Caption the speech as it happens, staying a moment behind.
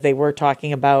They were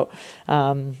talking about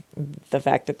the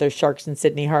fact that there's sharks in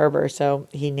Sydney Harbor, so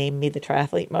he named me the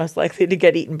triathlete most likely to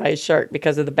get eaten by a shark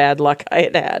because of the bad luck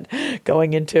I had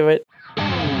going into it.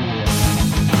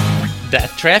 That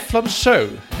Triathlon Show,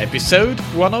 episode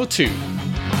 102.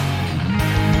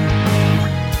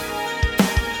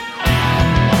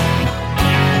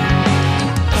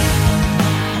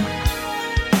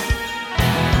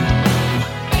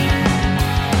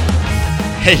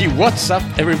 Hey, what's up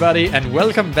everybody, and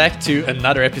welcome back to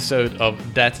another episode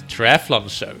of That Triathlon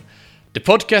Show, the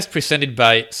podcast presented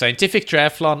by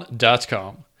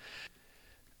scientifictriathlon.com.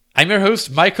 I'm your host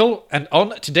Michael, and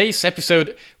on today's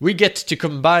episode we get to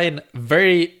combine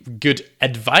very good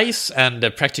advice and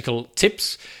practical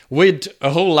tips with a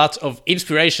whole lot of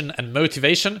inspiration and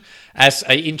motivation as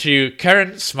I interview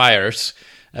Karen Smyers.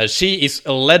 She is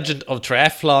a legend of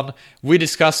triathlon. We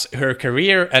discuss her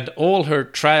career and all her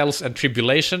trials and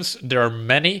tribulations. There are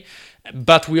many,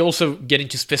 but we also get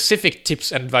into specific tips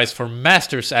and advice for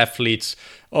masters athletes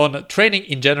on training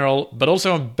in general, but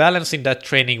also on balancing that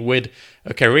training with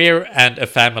a career and a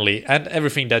family and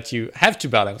everything that you have to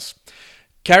balance.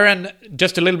 Karen,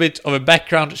 just a little bit of a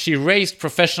background, she raced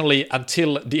professionally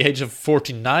until the age of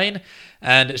 49,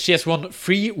 and she has won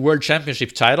 3 World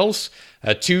Championship titles,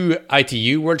 2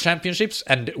 ITU World Championships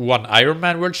and 1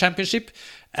 Ironman World Championship.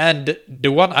 And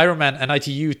the 1 Ironman and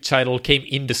ITU title came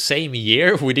in the same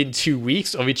year, within 2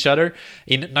 weeks of each other,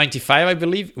 in 95, I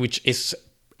believe, which is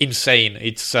insane.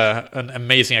 It's an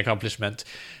amazing accomplishment.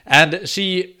 And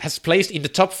she has placed in the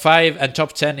top 5 and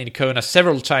top 10 in Kona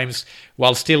several times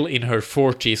while still in her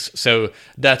 40s. So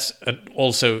that's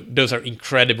also, those are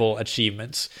incredible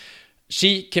achievements.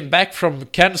 She came back from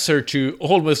cancer to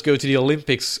almost go to the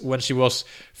Olympics when she was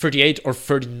 38 or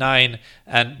 39,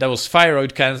 and that was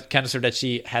thyroid cancer that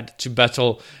she had to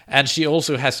battle. And she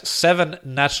also has 7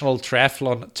 national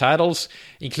triathlon titles,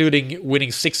 including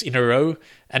winning 6 in a row,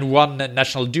 and 1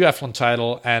 national duathlon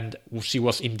title, and she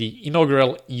was in the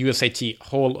inaugural USAT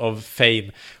Hall of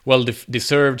Fame. Well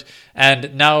deserved.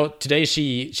 And now today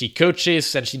she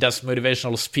coaches and she does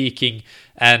motivational speaking,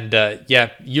 and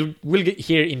you will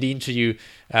hear in the interview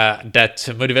that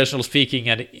motivational speaking,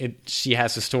 and she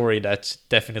has a story that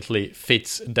definitely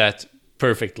fits that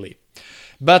perfectly.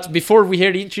 But before we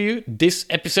hear the interview, this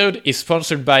episode is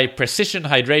sponsored by Precision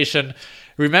Hydration.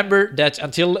 Remember that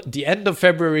until the end of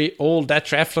February, all That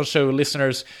Triathlon Show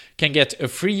listeners can get a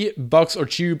free box or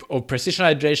tube of Precision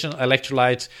Hydration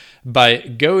electrolytes by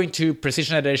going to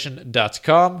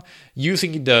precisionhydration.com,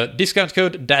 using the discount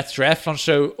code That Triathlon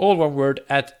Show, all one word,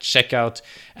 at checkout,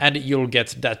 and you'll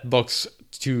get that box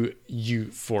to you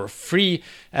for free.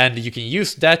 And you can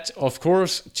use that, of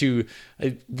course, to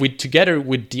together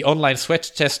with the online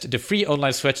sweat test, the free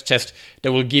online sweat test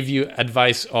that will give you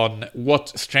advice on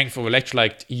what strength of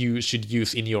electrolyte you should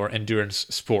use in your endurance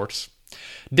sports.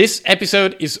 This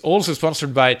episode is also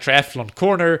sponsored by Triathlon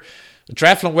Corner, a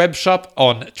triathlon web shop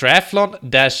on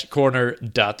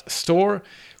triathlon-corner.store.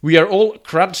 We are all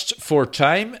crunched for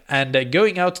time, and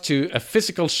going out to a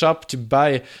physical shop to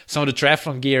buy some of the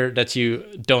triathlon gear that you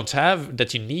don't have,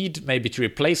 that you need, maybe to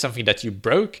replace something that you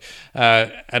broke.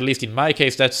 At least in my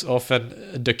case, that's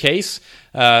often the case.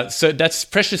 So that's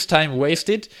precious time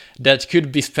wasted that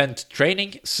could be spent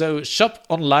training. So shop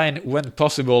online when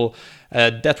possible.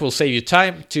 That will save you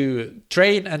time to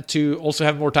train and to also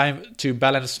have more time to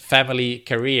balance family,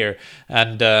 career,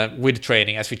 and with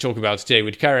training, as we talk about today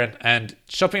with Karen. And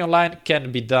shopping online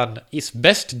is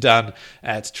best done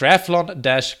at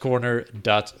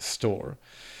triathlon-corner.store.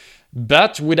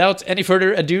 But without any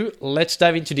further ado, let's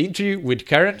dive into the interview with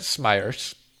Karen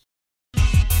Smyers.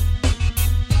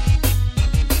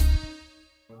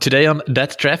 Today on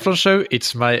That Triathlon Show,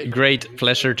 it's my great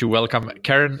pleasure to welcome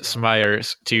Karen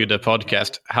Smyers to the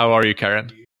podcast. How are you,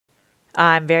 Karen?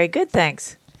 I'm very good,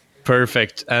 thanks.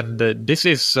 Perfect. And this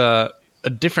is a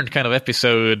different kind of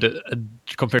episode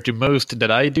compared to most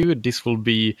that I do. This will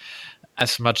be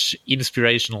as much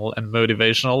inspirational and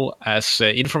motivational as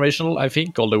informational, I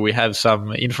think, although we have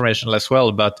some informational as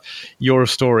well. But your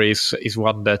story is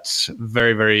one that's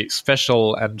very, very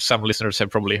special, and some listeners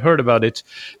have probably heard about it.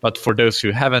 But for those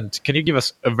who haven't, can you give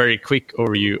us a very quick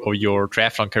overview of your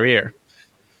triathlon career?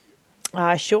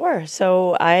 Sure.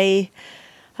 So I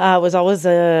was always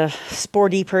a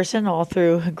sporty person all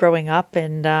through growing up,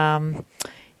 and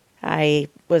I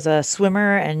was a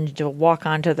swimmer and to walk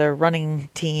onto the running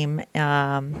team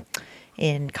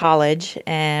in college.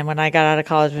 And when I got out of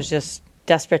college, was just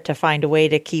desperate to find a way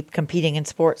to keep competing in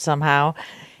sports somehow.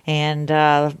 And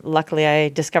luckily, I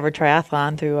discovered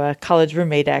triathlon through a college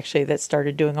roommate, actually, that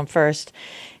started doing them first.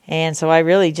 And so I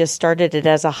really just started it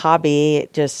as a hobby,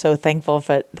 just so thankful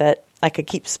that I could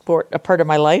keep sport a part of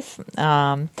my life.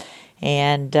 And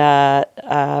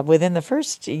within the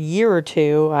first year or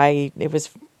two,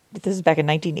 this is back in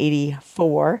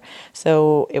 1984,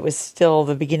 so it was still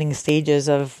the beginning stages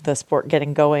of the sport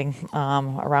getting going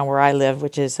around where I live,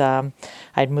 which is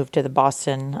I'd moved to the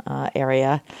Boston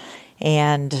area.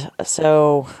 And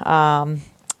so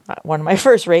one of my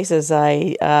first races,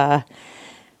 I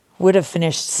would have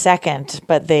finished second,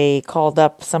 but they called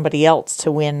up somebody else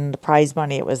to win the prize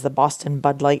money. It was the Boston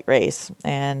Bud Light race.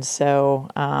 And so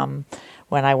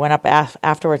when I went up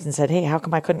afterwards and said, hey, how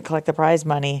come I couldn't collect the prize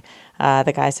money?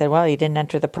 The guy said, well, you didn't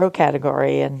enter the pro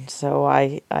category. And so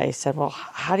I said, well,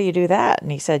 how do you do that?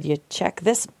 And he said, you check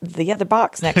the other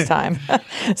box next time.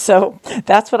 So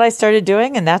that's what I started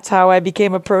doing, and that's how I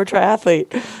became a pro triathlete.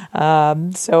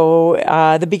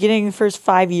 The beginning, the first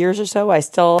 5 years or so, I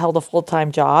still held a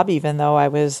full-time job, even though I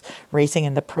was racing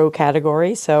in the pro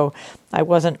category. So I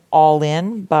wasn't all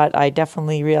in, but I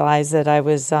definitely realized that I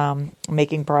was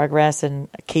making progress and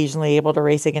occasionally able to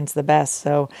race against the best.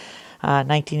 So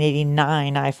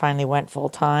 1989, I finally went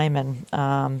full-time and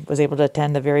was able to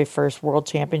attend the very first World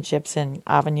Championships in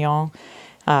Avignon,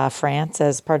 France,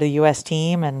 as part of the U.S.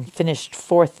 team, and finished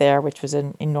fourth there, which was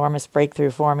an enormous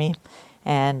breakthrough for me.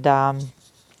 And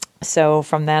so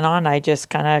from then on, I just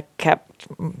kind of kept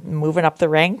moving up the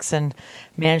ranks and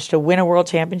managed to win a World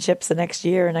Championships the next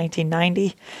year in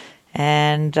 1990,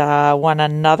 and won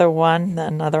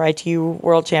another ITU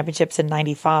World Championships in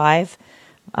 95.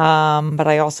 But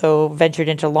I also ventured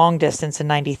into long distance in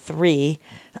 93,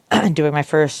 doing my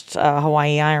first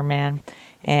Hawaii Ironman.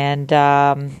 And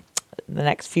the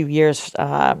next few years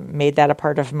made that a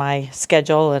part of my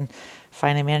schedule, and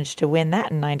finally managed to win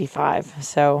that in 95.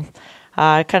 So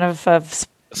I kind of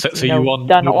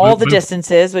done all the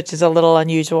distances, which is a little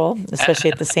unusual, especially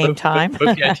at the same time.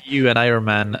 Both the ITU and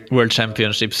Ironman World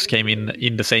Championships came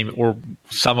in the same, or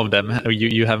some of them.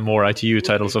 You have more ITU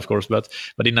titles, of course, but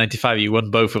in 95 you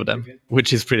won both of them,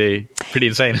 which is pretty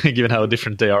insane given how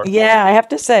different they are. Yeah, I have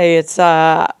to say it's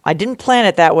I didn't plan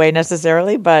it that way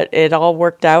necessarily, but it all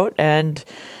worked out. And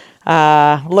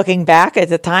looking back at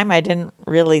the time, I didn't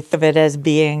really think of it as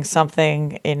being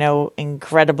something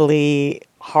incredibly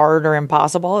hard or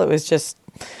impossible. It was just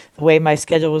the way my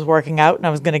schedule was working out, and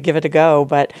I was going to give it a go.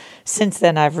 But since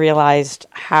then, I've realized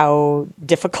how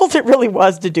difficult it really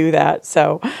was to do that.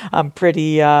 So I'm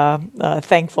pretty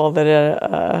thankful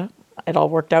that it all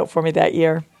worked out for me that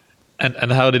year.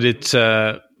 And how did it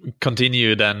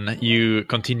continue then? You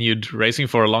continued racing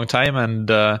for a long time, and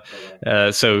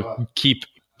so keep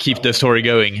the story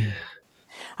going.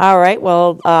 All right.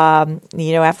 Well,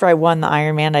 after I won the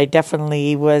Ironman, I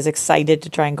definitely was excited to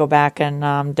try and go back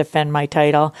and defend my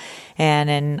title. And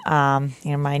then,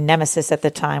 my nemesis at the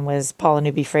time was Paula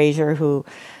Newby-Fraser, who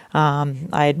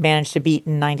I had managed to beat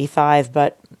in 95,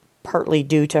 but partly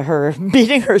due to her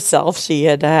beating herself, she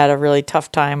had had a really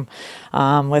tough time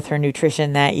with her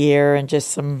nutrition that year, and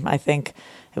just I think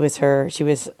it was she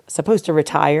was supposed to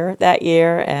retire that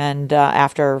year, and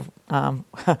after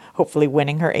hopefully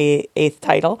winning her eighth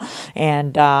title.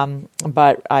 And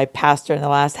but I passed her in the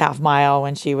last half mile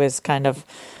when she was kind of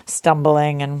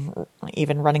stumbling and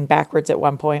even running backwards at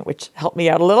one point, which helped me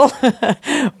out a little.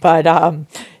 But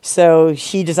so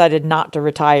she decided not to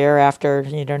retire after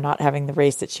not having the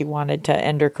race that she wanted to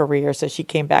end her career. So she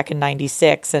came back in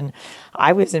 96, and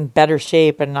I was in better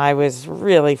shape, and I was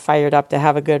really fired up to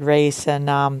have a good race. And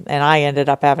I ended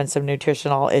up having some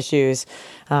nutritional issues.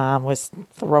 Was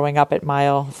throwing up at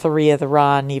mile 3 of the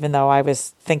run, even though I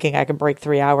was thinking I could break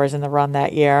 3 hours in the run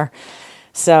that year.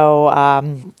 So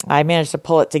I managed to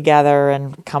pull it together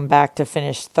and come back to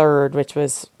finish third, which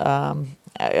was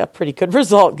a pretty good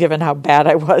result given how bad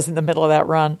I was in the middle of that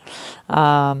run.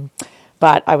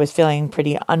 But I was feeling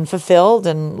pretty unfulfilled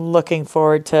and looking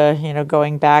forward to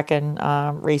going back and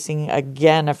racing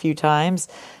again a few times.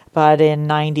 But in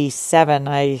 97,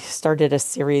 I started a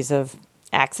series of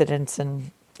accidents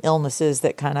and illnesses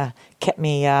that kind of kept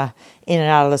me in and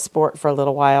out of the sport for a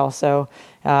little while. So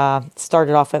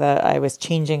started off with I was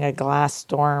changing a glass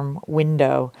storm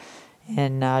window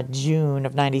in June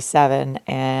of 97,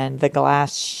 and the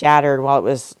glass shattered while it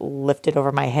was lifted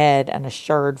over my head, and a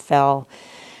shard fell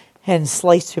and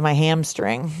sliced through my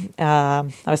hamstring.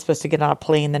 I was supposed to get on a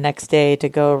plane the next day to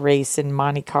go race in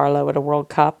Monte Carlo at a World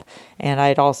Cup, and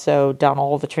I'd also done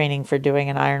all the training for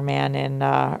doing an Ironman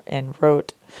in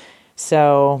Roth.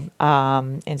 So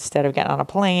instead of getting on a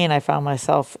plane, I found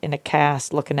myself in a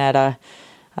cast looking at a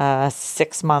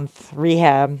 6-month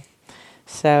rehab.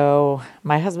 So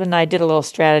my husband and I did a little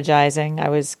strategizing. I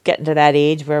was getting to that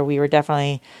age where we were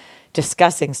definitely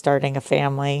discussing starting a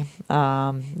family.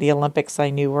 The Olympics I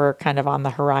knew were kind of on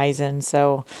the horizon,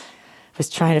 so I was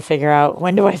trying to figure out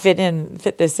when do I fit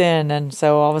this in. And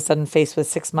so all of a sudden, faced with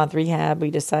 6-month rehab,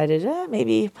 we decided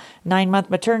maybe 9-month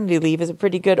maternity leave is a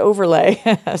pretty good overlay.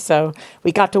 So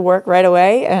we got to work right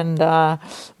away, and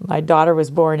my daughter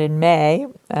was born in May,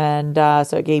 and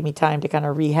so it gave me time to kind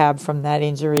of rehab from that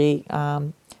injury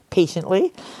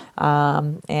patiently.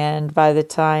 And by the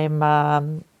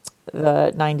time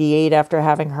the 98, after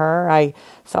having her, I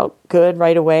felt good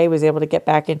right away, was able to get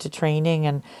back into training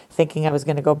and thinking I was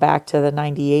going to go back to the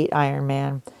 98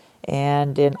 Ironman.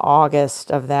 And in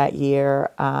August of that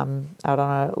year, out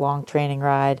on a long training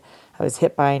ride, I was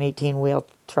hit by an 18-wheel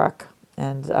truck.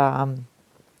 And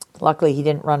luckily he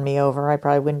didn't run me over. I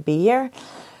probably wouldn't be here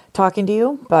talking to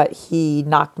you, but he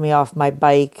knocked me off my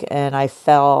bike and I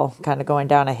fell kind of going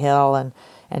down a hill and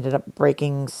ended up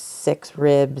breaking 6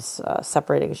 ribs,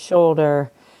 separating a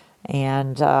shoulder,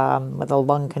 and with a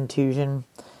lung contusion,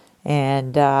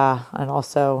 and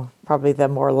also probably the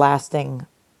more lasting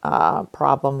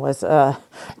problem was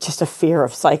just a fear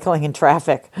of cycling in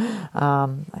traffic.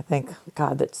 I think,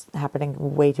 God, that's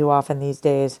happening way too often these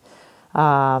days.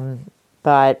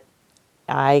 But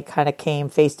I kind of came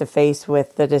face to face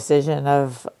with the decision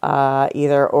of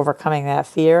either overcoming that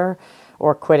fear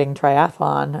or quitting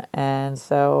triathlon. And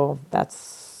so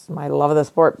that's my love of the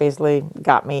sport basically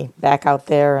got me back out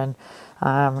there and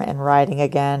riding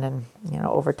again. And,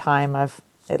 over time I've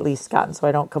at least gotten so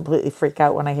I don't completely freak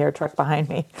out when I hear a truck behind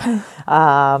me.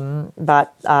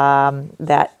 But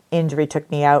that injury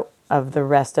took me out of the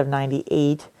rest of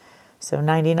 98. So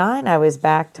 99, I was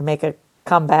back to make a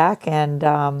comeback, and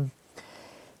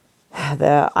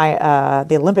the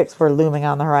Olympics were looming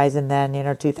on the horizon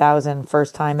then, 2000,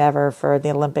 first time ever for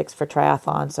the Olympics for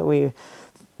triathlon. So we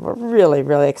were really,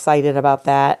 really excited about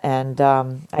that. And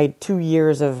I had 2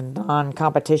 years of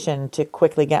non-competition to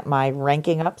quickly get my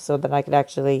ranking up so that I could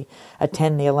actually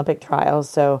attend the Olympic trials.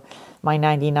 So my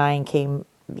 99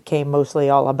 became mostly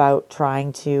all about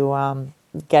trying to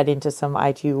get into some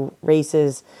I2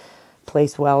 races,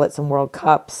 place well at some World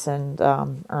Cups, and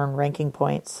earn ranking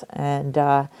points. And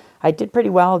I did pretty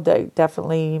well.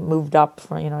 Definitely moved up.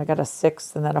 I got a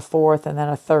 6th and then a 4th and then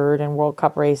a 3rd in World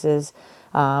Cup races,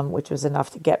 which was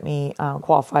enough to get me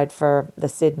qualified for the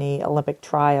Sydney Olympic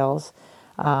trials.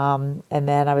 And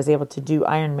then I was able to do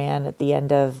Ironman at the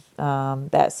end of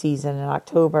that season in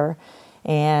October.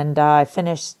 And I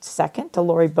finished second to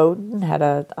Lori Bowden, had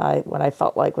what I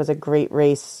felt like was a great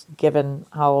race given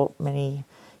how many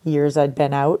years I'd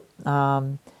been out.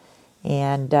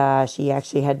 And she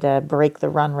actually had to break the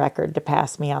run record to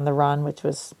pass me on the run, which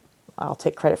was, I'll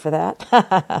take credit for that.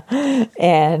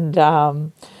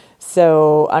 And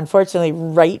so unfortunately,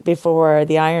 right before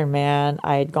the Ironman,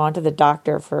 I had gone to the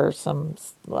doctor for some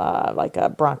like a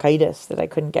bronchitis that I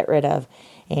couldn't get rid of,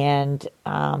 and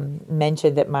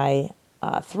mentioned that my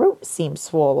throat seemed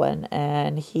swollen,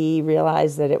 and he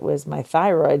realized that it was my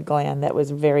thyroid gland that was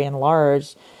very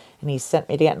enlarged. And he sent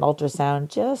me to get an ultrasound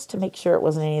just to make sure it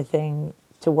wasn't anything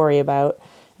to worry about.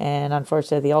 And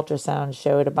unfortunately, the ultrasound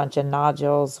showed a bunch of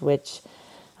nodules, which,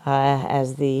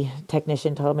 as the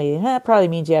technician told me, probably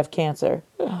means you have cancer.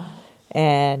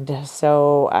 And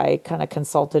so I kind of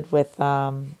consulted with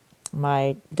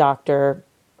my doctor,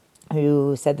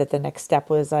 who said that the next step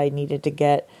was I needed to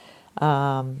get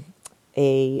a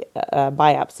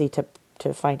biopsy to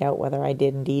find out whether I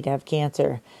did indeed have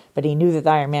cancer. But he knew that the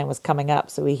Ironman was coming up,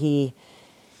 so he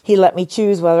let me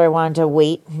choose whether I wanted to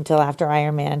wait until after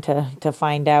Ironman to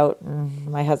find out. And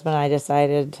my husband and I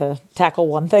decided to tackle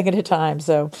one thing at a time.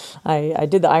 So I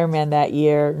did the Ironman that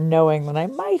year, knowing that I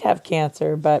might have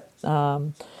cancer, but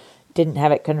didn't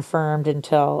have it confirmed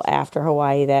until after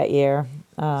Hawaii that year.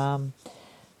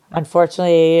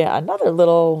 Unfortunately, another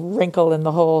little wrinkle in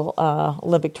the whole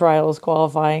Olympic trials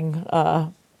qualifying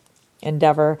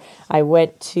endeavor. I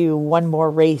went to one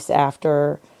more race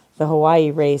after the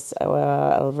Hawaii race,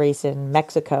 a race in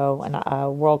Mexico, and a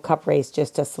World Cup race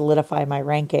just to solidify my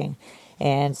ranking.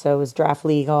 And so it was draft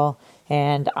legal.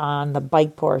 And on the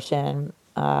bike portion,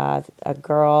 a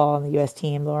girl on the U.S.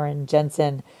 team, Lauren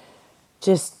Jensen,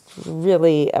 just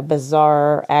really a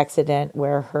bizarre accident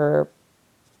where her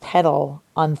pedal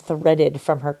unthreaded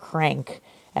from her crank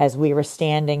as we were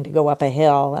standing to go up a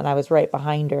hill, and I was right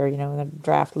behind her, in the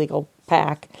draft legal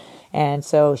pack. And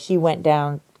so she went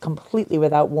down completely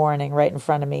without warning right in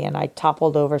front of me, and I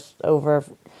toppled over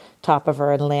top of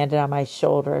her and landed on my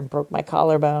shoulder and broke my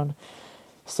collarbone.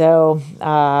 So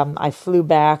I flew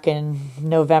back in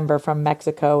November from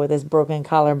Mexico with this broken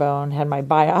collarbone, had my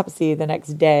biopsy the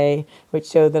next day, which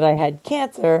showed that I had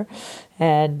cancer.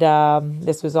 And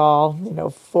this was all,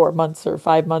 4 months or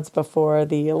 5 months before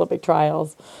the Olympic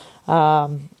trials.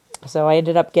 So I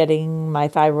ended up getting my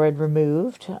thyroid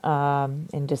removed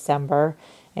in December.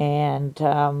 And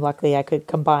luckily I could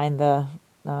combine the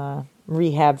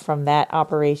rehab from that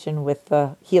operation with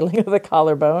the healing of the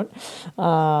collarbone.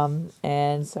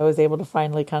 And so I was able to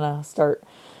finally kind of start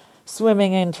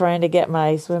swimming and trying to get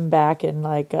my swim back in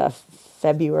like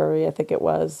February, I think it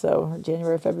was. So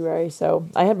January, February. So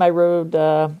I had my road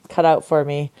cut out for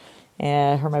me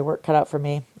or my work cut out for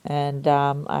me. And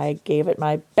I gave it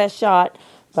my best shot,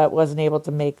 but wasn't able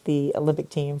to make the Olympic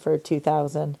team for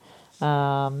 2000.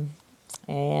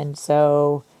 And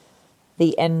so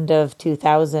the end of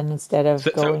 2000 instead of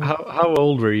going. So how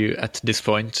old were you at this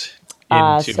point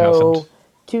in 2000? So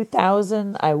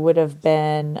 2000, I would have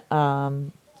been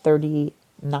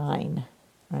 39,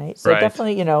 right? So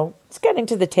definitely, it's getting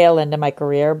to the tail end of my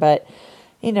career. But,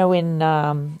 in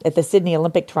at the Sydney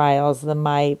Olympic trials,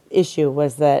 my issue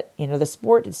was that, the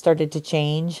sport had started to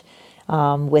change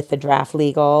with the draft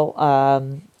legal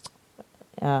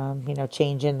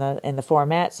change in the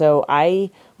format. So I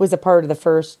was a part of the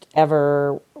first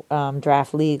ever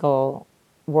draft legal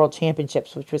world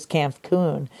championships, which was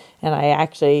Cancun, and I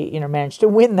actually managed to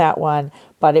win that one.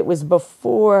 But it was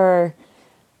before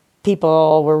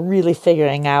people were really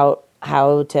figuring out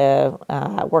how to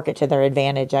work it to their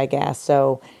advantage, I guess.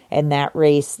 So in that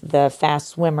race, the fast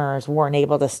swimmers weren't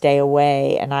able to stay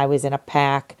away, and I was in a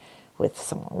pack with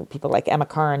some people like Emma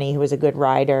Carney, who was a good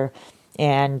rider.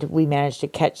 And we managed to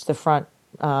catch the front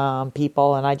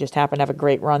people, and I just happened to have a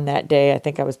great run that day. I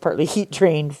think I was partly heat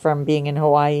trained from being in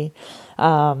Hawaii.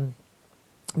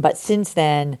 But since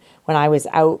then, when I was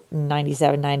out in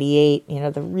 97, 98,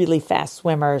 the really fast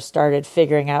swimmers started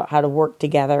figuring out how to work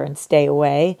together and stay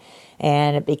away.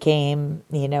 And it became,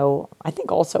 I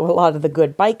think also a lot of the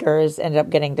good bikers ended up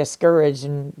getting discouraged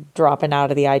and dropping out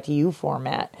of the ITU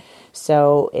format.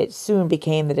 So it soon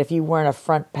became that if you weren't a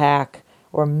front pack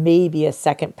or maybe a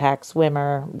second pack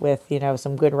swimmer with,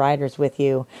 some good riders with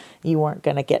you, you weren't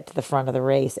going to get to the front of the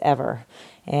race ever.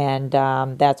 And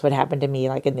that's what happened to me.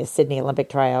 Like in the Sydney Olympic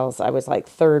trials, I was like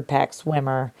third pack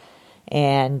swimmer.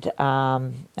 And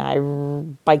I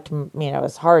biked,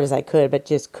 as hard as I could, but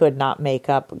just could not make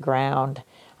up ground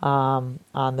on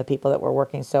the people that were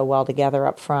working so well together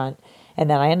up front. And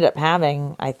then I ended up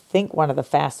having, I think, one of the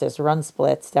fastest run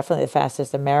splits, definitely the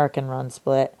fastest American run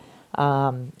split.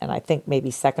 And I think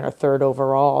maybe second or third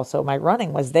overall. So my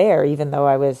running was there, even though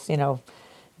I was,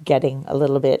 getting a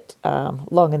little bit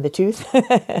long in the tooth.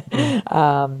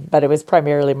 But it was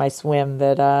primarily my swim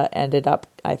that ended up,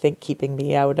 I think, keeping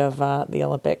me out of the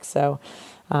Olympics. So,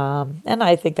 and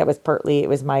I think that was partly, it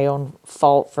was my own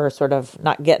fault for sort of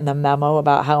not getting the memo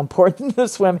about how important the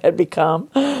swim had become.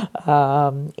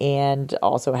 And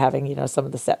also having, some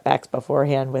of the setbacks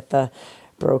beforehand with the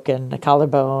broken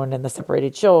collarbone and the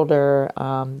separated shoulder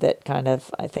that kind of,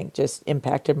 I think, just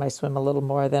impacted my swim a little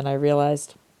more than I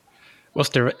realized. Was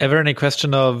there ever any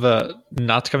question of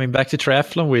not coming back to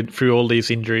triathlon through all these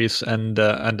injuries and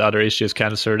other issues,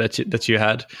 cancer that you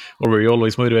had, or were you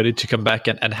always motivated to come back?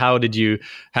 And how did you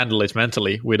handle it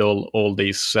mentally with all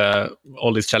these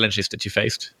challenges that you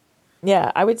faced?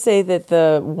 Yeah, I would say that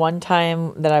the one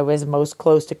time that I was most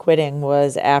close to quitting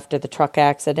was after the truck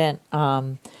accident.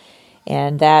 And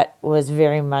that was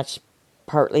very much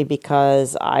partly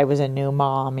because I was a new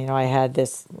mom. I had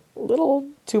this little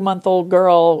 2-month-old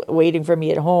girl waiting for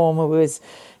me at home who was,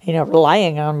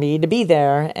 relying on me to be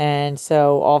there. And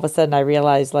so all of a sudden I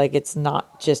realized like it's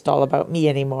not just all about me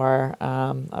anymore.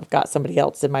 I've got somebody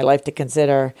else in my life to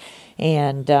consider.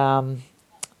 And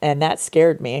that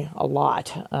scared me a lot,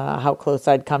 how close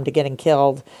I'd come to getting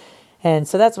killed. And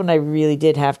so that's when I really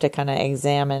did have to kind of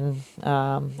examine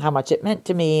how much it meant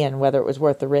to me and whether it was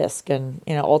worth the risk. And,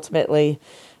 ultimately,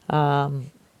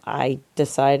 I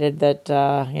decided that,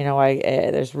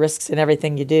 there's risks in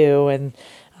everything you do. And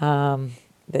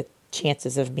the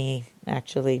chances of me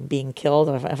actually being killed,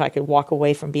 if I could walk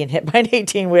away from being hit by an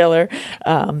 18-wheeler,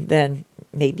 then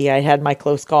maybe I had my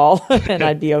close call and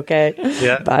I'd be okay.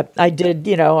 Yeah. But I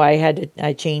did,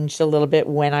 I changed a little bit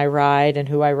when I ride and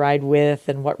who I ride with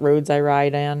and what roads I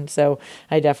ride on. So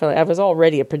I was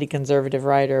already a pretty conservative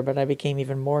rider, but I became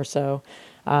even more so.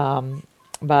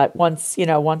 But once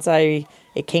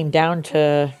it came down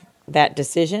to that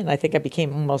decision, I think I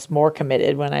became almost more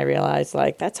committed when I realized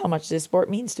like, that's how much this sport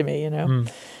means to me,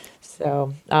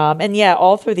 So, and yeah,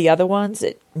 all through the other ones,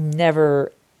 it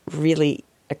never really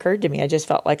occurred to me. I just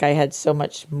felt like I had so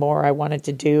much more I wanted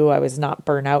to do. I was not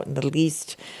burnt out in the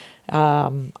least.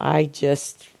 I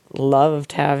just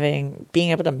loved being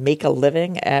able to make a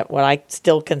living at what I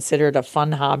still considered a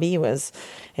fun hobby.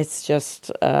 It's just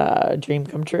a dream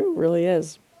come true, really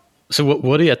is. So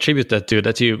what do you attribute that to,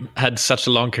 that you had such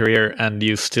a long career and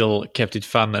you still kept it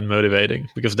fun and motivating?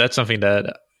 Because that's something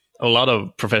that a lot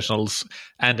of professionals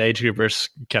and age groupers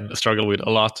can struggle with a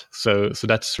lot. So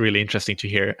that's really interesting to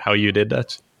hear how you did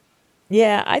that.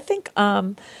 Yeah, I think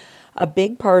a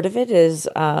big part of it is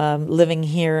living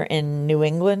here in New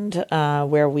England,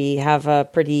 where we have a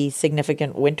pretty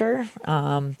significant winter.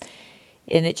 And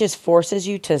it just forces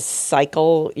you to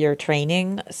cycle your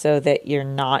training so that you're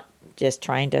not just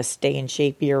trying to stay in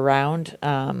shape year round.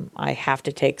 I have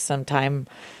to take some time,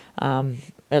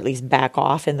 at least back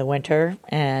off in the winter,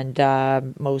 and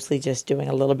mostly just doing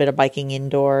a little bit of biking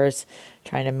indoors,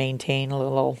 trying to maintain a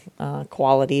little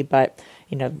quality. But,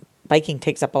 biking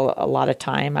takes up a lot of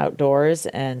time outdoors.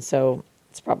 And so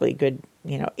it's probably good,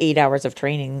 8 hours of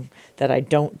training that I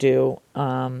don't do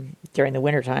during the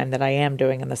wintertime that I am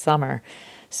doing in the summer.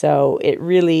 So it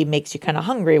really makes you kind of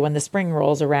hungry when the spring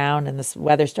rolls around and the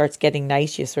weather starts getting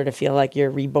nice. You sort of feel like you're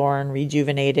reborn,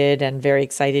 rejuvenated, and very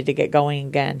excited to get going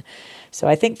again. So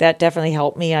I think that definitely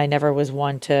helped me. I never was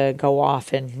one to go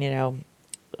off and,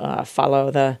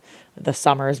 follow the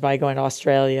summers by going to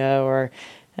Australia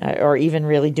or even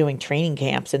really doing training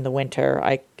camps in the winter.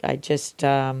 I just,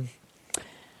 I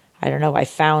don't know, I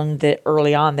found that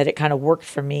early on that it kind of worked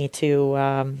for me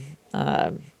to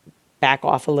back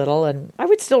off a little. And I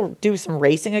would still do some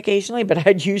racing occasionally, but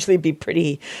I'd usually be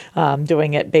pretty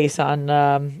doing it based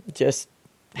on just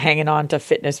hanging on to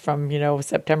fitness from,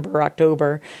 September or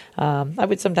October. I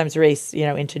would sometimes race,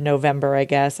 into November, I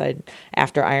guess.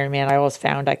 After Ironman, I always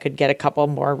found I could get a couple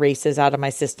more races out of my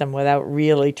system without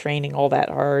really training all that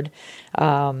hard.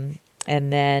 And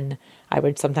then I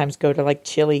would sometimes go to like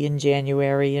Chile in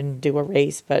January and do a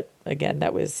race. But again,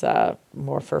 that was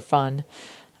more for fun.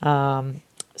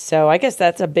 So I guess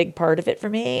that's a big part of it for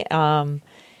me.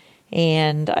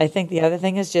 And I think the other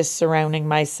thing is just surrounding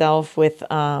myself with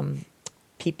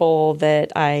people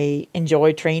that I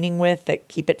enjoy training with, that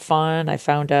keep it fun. I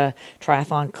found a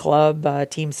triathlon club,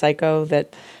 Team Psycho,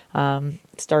 that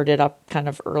started up kind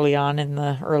of early on in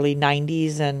the early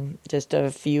 90s, and just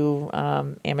a few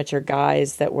amateur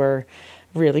guys that were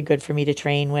really good for me to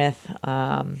train with.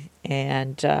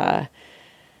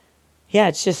 Yeah,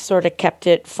 it's just sort of kept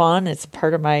it fun. It's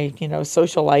part of my,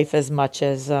 social life as much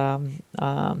as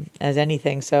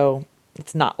anything. So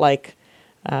it's not like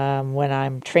when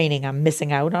I'm training, I'm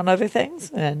missing out on other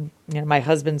things. And, my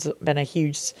husband's been a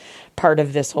huge part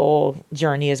of this whole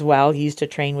journey as well. He used to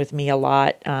train with me a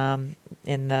lot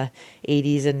in the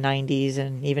 80s and 90s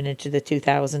and even into the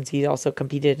 2000s. He also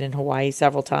competed in Hawaii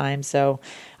several times. So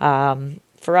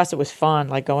for us, it was fun,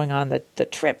 like going on the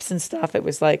trips and stuff. It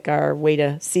was like our way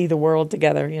to see the world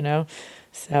together,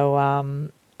 So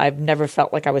I've never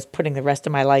felt like I was putting the rest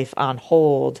of my life on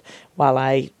hold while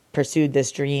I pursued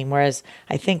this dream. Whereas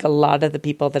I think a lot of the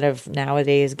people that have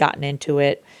nowadays gotten into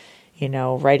it,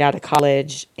 right out of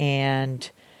college and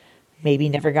maybe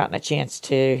never gotten a chance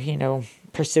to,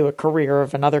 pursue a career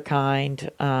of another kind,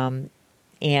 and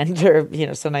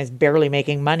they're, sometimes barely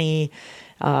making money,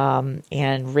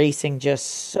 and racing just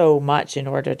so much in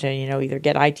order to, either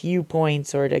get ITU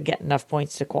points or to get enough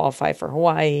points to qualify for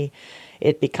Hawaii.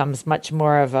 It becomes much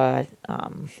more of a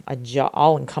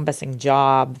all-encompassing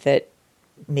job that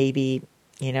maybe,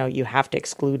 you have to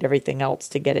exclude everything else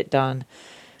to get it done.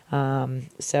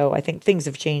 So I think things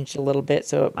have changed a little bit,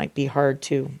 so it might be hard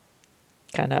to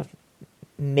kind of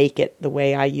make it the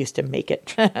way I used to make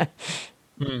it.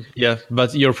 Yeah,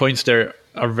 but your points there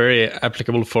are very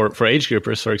applicable for age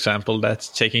groupers, for example, that's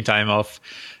taking time off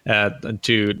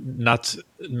to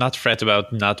not fret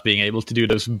about not being able to do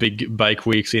those big bike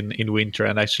weeks in winter,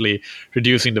 and actually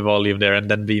reducing the volume there, and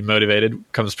then be motivated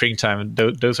come springtime.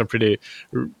 Those are pretty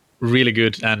really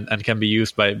good and can be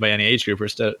used by any age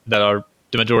groupers that are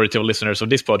the majority of listeners of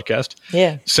this podcast.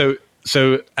 Yeah. So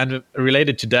and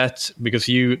related to that, because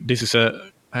this is an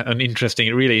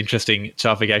really interesting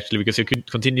topic, actually, because you could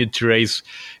continue to race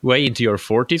way into your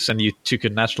 40s, and you took a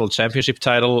national championship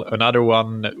title. Another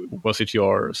one, was it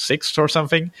your sixth or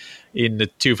something, in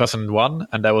 2001,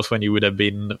 and that was when you would have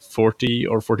been 40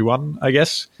 or 41, I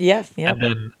guess. Yeah.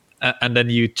 And then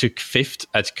you took fifth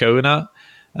at Kona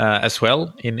as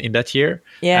well in that year.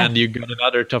 Yeah. And you got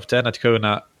another top 10 at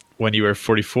Kona when you were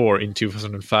 44 in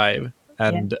 2005.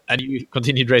 Yeah. and you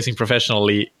continued racing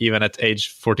professionally even at age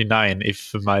 49,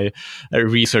 if my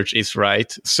research is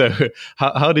right. So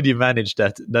how did you manage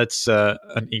that? That's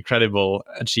an incredible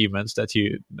achievements that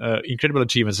you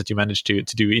managed to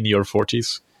do in your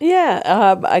 40s.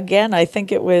 Yeah. Again, I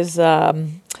think it was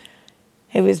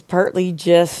partly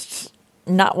just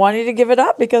not wanting to give it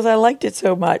up because I liked it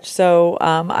so much. So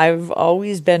I've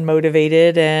always been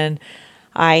motivated, and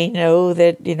I know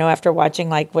that, after watching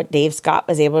like what Dave Scott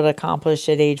was able to accomplish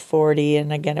at age 40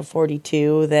 and again at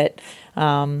 42, that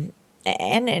and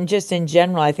just in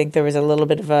general, I think there was a little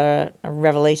bit of a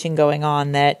revelation going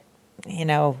on that,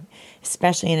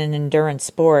 especially in an endurance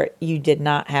sport, you did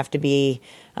not have to be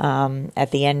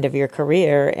at the end of your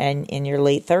career and in your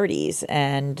late 30s.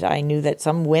 And I knew that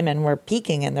some women were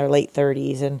peaking in their late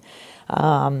 30s. And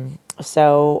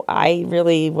so I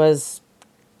really was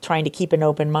trying to keep an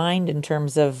open mind in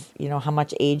terms of, how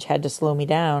much age had to slow me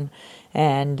down.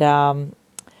 And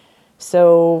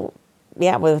so,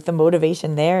 yeah, with the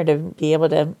motivation there to be able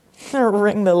to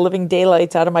wring the living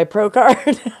daylights out of my pro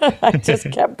card, I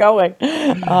just kept going.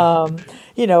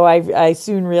 I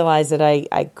soon realized that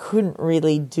I couldn't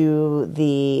really do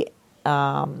the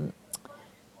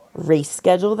race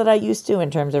schedule that I used to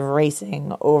in terms of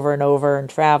racing over and over and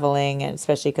traveling, and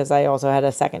especially because I also had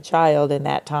a second child in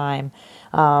that time.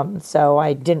 So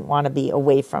I didn't want to be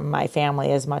away from my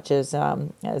family as much as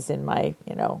in my,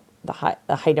 the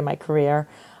height of my career.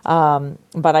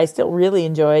 But I still really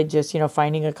enjoyed just,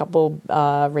 finding a couple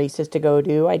races to go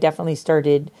to. I definitely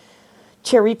started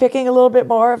cherry picking a little bit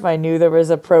more. If I knew there was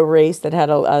a pro race that had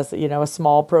a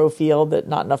small pro field that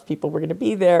not enough people were going to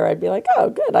be there, I'd be like, oh,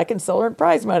 good, I can still earn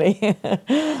prize money.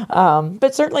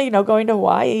 But certainly, going to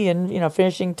Hawaii and,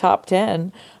 finishing top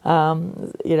 10,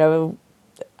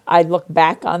 I look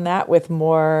back on that with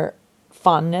more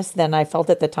fondness than I felt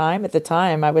at the time. At the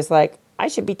time, I was like, I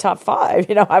should be top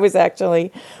 5. I was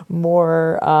actually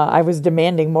I was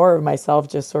demanding more of myself,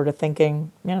 just sort of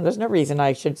thinking, there's no reason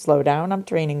I should slow down. I'm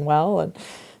training well. And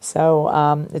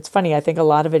so it's funny. I think a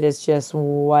lot of it is just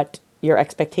what your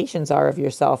expectations are of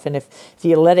yourself. And if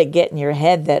you let it get in your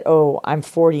head that, oh, I'm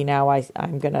 40 now,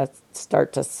 I'm going to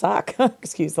start to suck,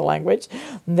 excuse the language,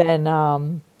 then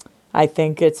I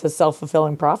think it's a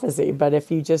self-fulfilling prophecy. But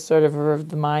if you just sort of have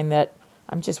the mind that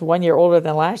I'm just 1 year older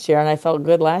than last year and I felt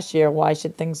good last year, why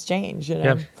should things change?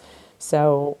 Yeah.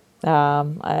 So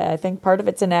I think part of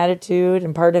it's an attitude,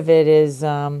 and part of it is,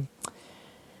 one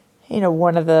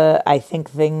of the, I think,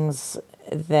 things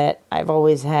that I've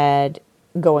always had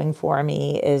going for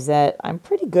me is that I'm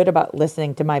pretty good about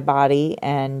listening to my body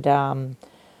and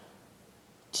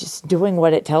just doing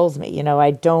what it tells me.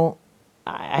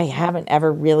 I haven't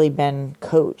ever really been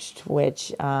coached,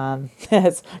 which,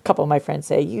 as a couple of my friends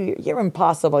say, you're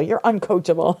impossible, you're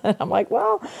uncoachable. And I'm like,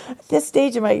 well, at this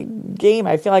stage of my game,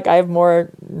 I feel like I have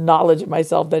more knowledge of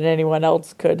myself than anyone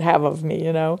else could have of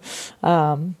me,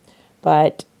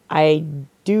 But I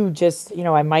do just,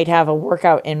 I might have a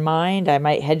workout in mind. I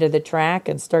might head to the track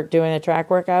and start doing a track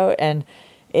workout. And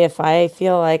if I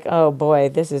feel like, oh boy,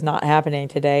 this is not happening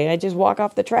today, I just walk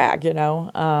off the track,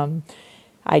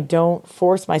 I don't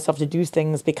force myself to do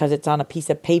things because it's on a piece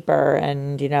of paper.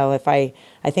 And, if I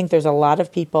think there's a lot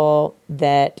of people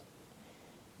that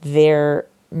their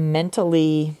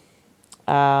mentally,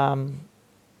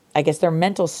 their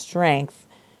mental strength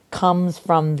comes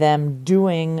from them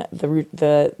doing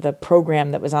the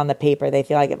program that was on the paper. They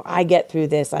feel like, if I get through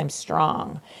this, I'm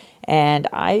strong. And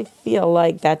I feel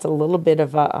like that's a little bit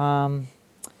of a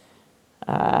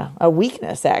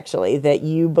weakness, actually, that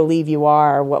you believe you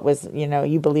are what was,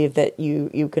 you believe that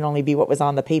you can only be what was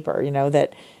on the paper,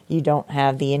 that you don't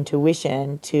have the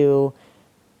intuition to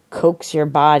coax your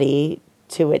body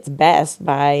to its best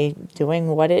by doing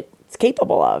what it's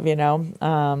capable of,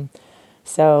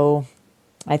 So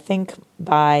I think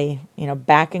by,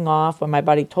 backing off when my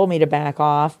body told me to back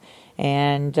off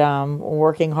and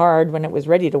working hard when it was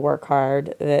ready to work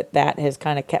hard, that has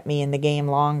kind of kept me in the game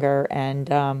longer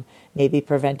and maybe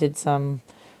prevented some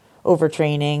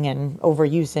overtraining and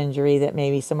overuse injury that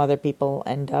maybe some other people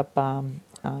end up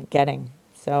getting.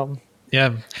 So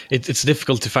yeah, it's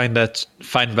difficult to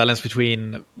find balance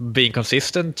between being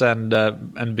consistent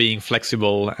and being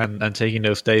flexible and taking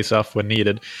those days off when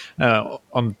needed.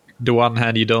 On the one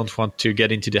hand, you don't want to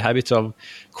get into the habit of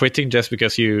quitting just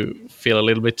because you feel a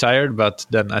little bit tired, but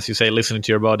then, as you say, listening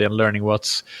to your body and learning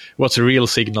what's a real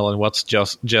signal and what's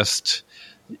just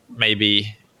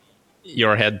maybe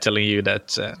your head telling you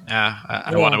that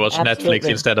I want to watch absolutely. Netflix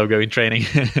instead of going training.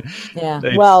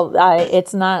 Yeah. Well,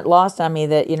 it's not lost on me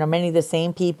that, many of the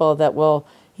same people that will,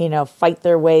 fight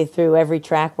their way through every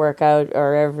track workout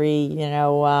or every,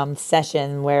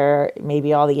 session where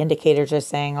maybe all the indicators are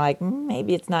saying like,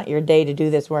 maybe it's not your day to do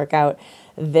this workout.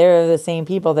 They're the same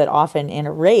people that often in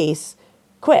a race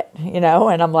quit, and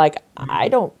I'm like, I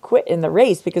don't quit in the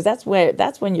race because that's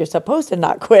when you're supposed to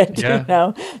not quit,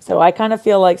 So I kind of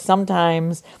feel like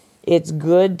sometimes it's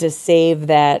good to save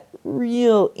that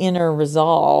real inner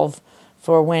resolve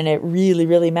for when it really,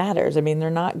 really matters. I mean, they're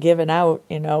not giving out,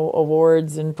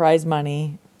 awards and prize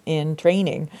money in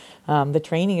training. The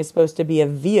training is supposed to be a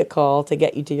vehicle to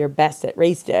get you to your best at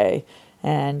race day.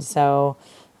 And so,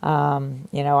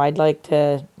 I'd like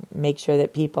to make sure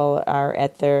that people are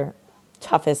at their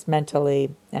toughest mentally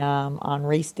on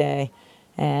race day.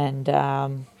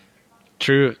 And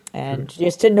True. And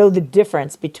just to know the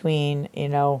difference between,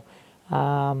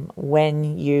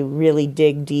 when you really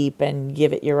dig deep and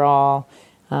give it your all.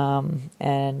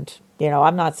 And,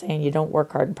 I'm not saying you don't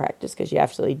work hard in practice because you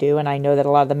absolutely do. And I know that a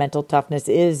lot of the mental toughness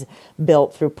is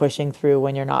built through pushing through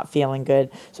when you're not feeling good.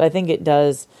 So I think it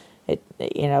does, I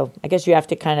guess you have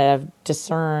to kind of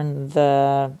discern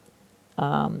the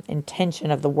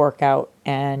intention of the workout.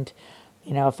 And,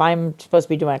 if I'm supposed to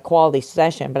be doing a quality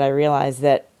session, but I realize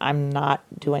that I'm not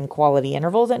doing quality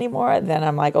intervals anymore, then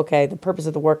I'm like, okay, the purpose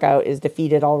of the workout is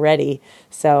defeated already.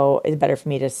 So it's better for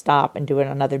me to stop and do it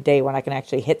another day when I can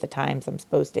actually hit the times I'm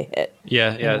supposed to hit.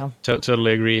 Yeah,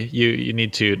 totally agree. You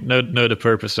need to know the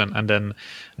purpose, and then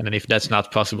if that's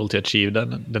not possible to achieve,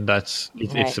 then that's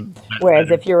it's right.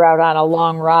 Whereas if you're out on a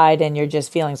long ride and you're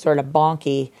just feeling sort of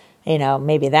bonky,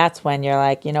 maybe that's when you're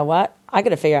like, you know what? I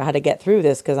got to figure out how to get through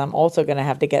this because I'm also going to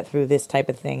have to get through this type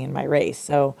of thing in my race.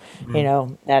 So,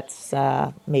 that's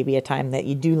maybe a time that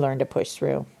you do learn to push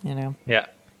through, Yeah.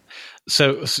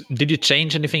 So did you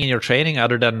change anything in your training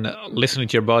other than listening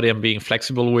to your body and being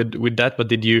flexible with that? But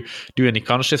did you do any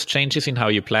conscious changes in how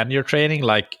you plan your training,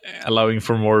 like allowing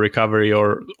for more recovery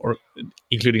or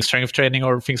including strength training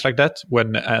or things like that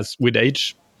with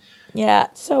age? Yeah.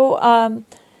 So,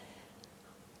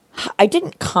 I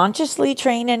didn't consciously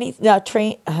change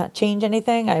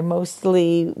anything. I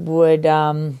mostly would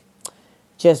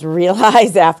just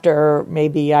realize after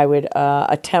maybe I would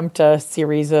attempt a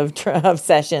series of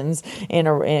sessions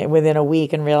within a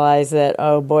week and realize that,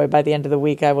 oh boy, by the end of the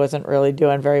week I wasn't really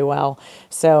doing very well.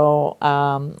 So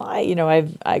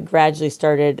I gradually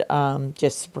started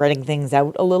just spreading things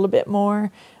out a little bit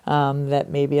more. That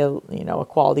maybe a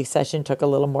quality session took a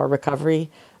little more recovery.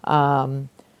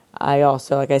 I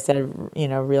also, like I said,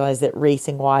 realized that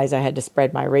racing wise, I had to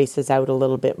spread my races out a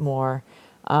little bit more.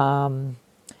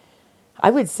 I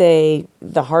would say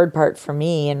the hard part for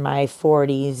me in my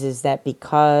 40s is that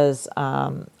because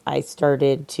I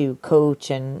started to coach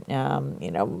and,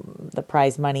 the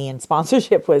prize money and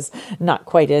sponsorship was not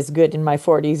quite as good in my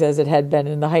 40s as it had been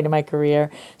in the height of my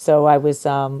career. So I was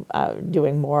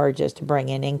doing more just to bring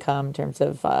in income in terms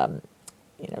of,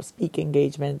 speaking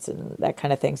engagements and that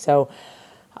kind of thing. So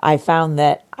I found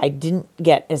that I didn't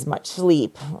get as much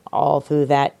sleep all through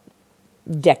that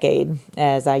decade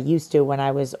as I used to when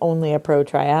I was only a pro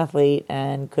triathlete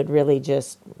and could really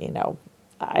just,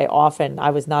 I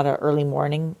was not an early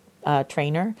morning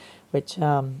trainer, which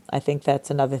I think that's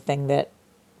another thing that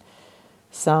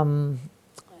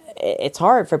it's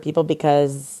hard for people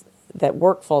that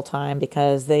work full time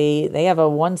because they have a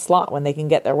one slot when they can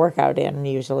get their workout in.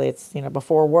 Usually it's,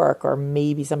 before work, or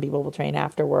maybe some people will train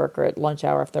after work or at lunch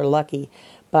hour if they're lucky.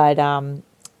 But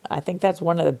I think that's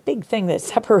one of the big thing that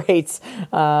separates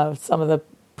some of the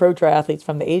pro triathletes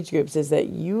from the age groups is that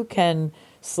you can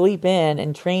sleep in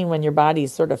and train when your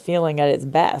body's sort of feeling at its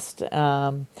best.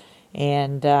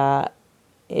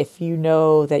 If you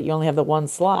know that you only have the one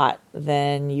slot,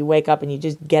 then you wake up and you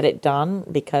just get it done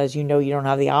because you don't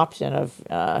have the option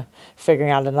of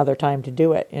figuring out another time to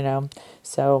do it,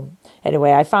 So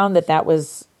anyway, I found that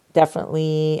was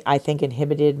definitely, I think,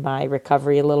 inhibited my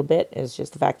recovery a little bit. Is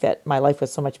just the fact that my life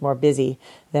was so much more busy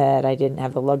that I didn't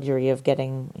have the luxury of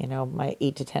getting, my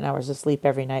 8 to 10 hours of sleep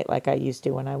every night like I used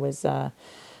to when I was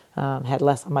had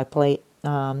less on my plate,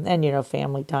 and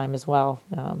family time as well.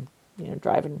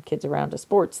 Driving kids around to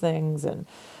sports things. And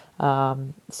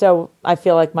so I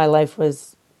feel like my life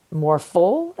was more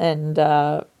full. And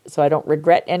so I don't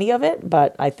regret any of it,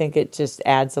 but I think it just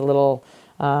adds a little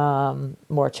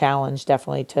more challenge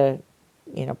definitely to,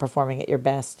 performing at your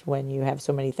best when you have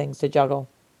so many things to juggle.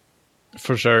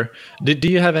 For sure. Do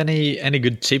you have any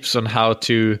good tips on how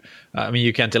to?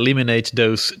 You can't eliminate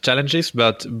those challenges,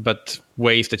 but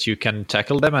ways that you can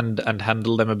tackle them and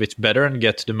handle them a bit better and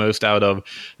get the most out of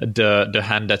the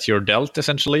hand that you're dealt,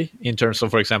 essentially, in terms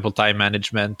of, for example, time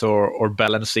management or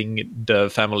balancing the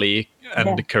family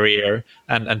and the career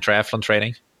and triathlon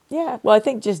training. Yeah, well, I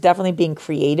think just definitely being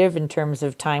creative in terms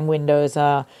of time windows.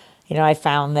 I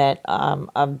found that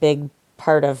a big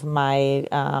part of my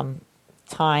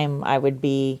time I would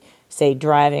be, say,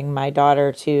 driving my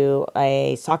daughter to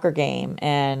a soccer game,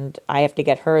 and I have to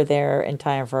get her there in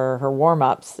time for her warm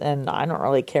ups. And I don't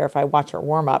really care if I watch her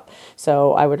warm up.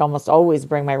 So I would almost always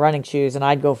bring my running shoes and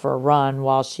I'd go for a run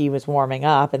while she was warming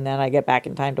up, and then I get back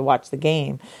in time to watch the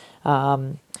game.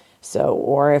 So,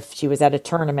 or if she was at a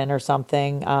tournament or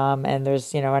something, and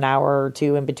there's, an hour or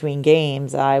two in between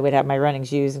games, I would have my running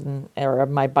shoes or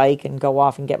my bike and go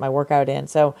off and get my workout in.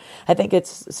 So I think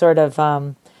it's sort of,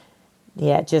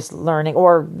 just learning.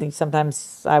 Or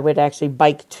sometimes I would actually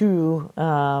bike to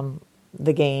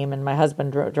the game and my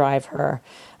husband drive her.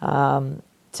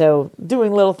 So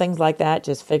doing little things like that,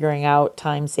 just figuring out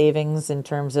time savings in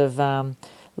terms of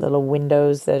little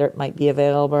windows that might be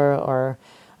available, or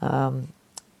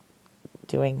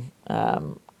doing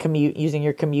using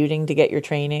your commuting to get your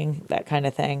training, that kind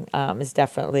of thing, is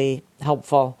definitely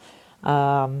helpful.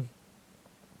 And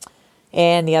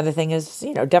the other thing is,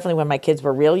 definitely when my kids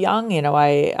were real young,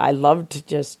 I loved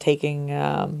just taking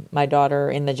my daughter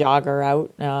in the jogger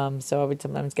out. So I would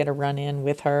sometimes get a run in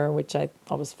with her, which I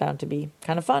always found to be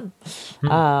kind of fun.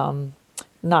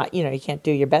 Not, you can't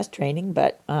do your best training,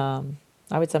 but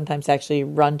I would sometimes actually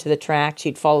run to the track.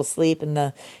 She'd fall asleep in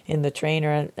the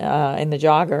trainer, in the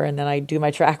jogger, and then I'd do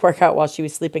my track workout while she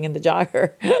was sleeping in the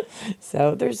jogger.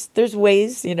 So there's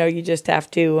ways, you just have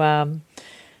to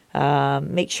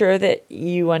make sure that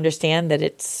you understand that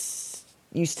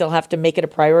you still have to make it a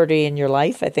priority in your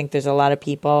life. I think there's a lot of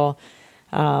people,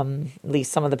 at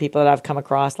least some of the people that I've come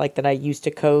across, like that I used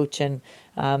to coach, and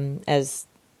as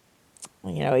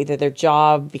either their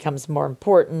job becomes more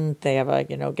important, they have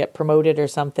get promoted or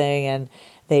something, and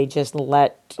they just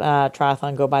let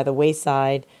triathlon go by the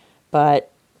wayside.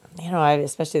 But,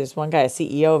 especially this one guy, a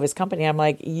CEO of his company, I'm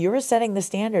like, you're setting the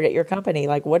standard at your company.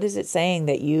 Like, what is it saying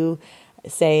that you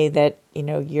say that,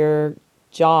 your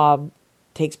job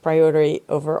takes priority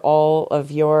over all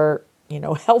of your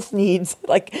health needs?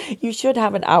 Like, you should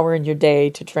have an hour in your day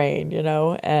to train,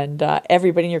 and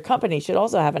everybody in your company should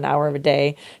also have an hour of a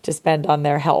day to spend on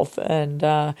their health. And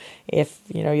if,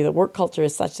 the work culture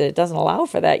is such that it doesn't allow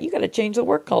for that, you got to change the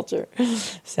work culture.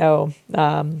 So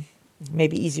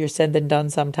maybe easier said than done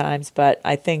sometimes, but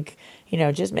I think,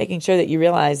 just making sure that you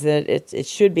realize that it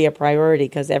should be a priority,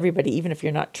 because everybody, even if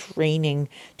you're not training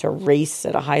to race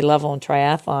at a high level in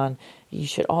triathlon, you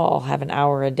should all have an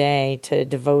hour a day to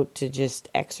devote to just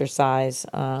exercise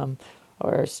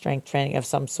or strength training of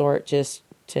some sort, just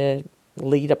to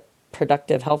lead a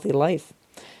productive, healthy life.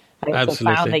 I also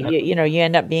found that you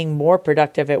end up being more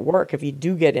productive at work if you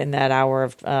do get in that hour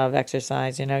of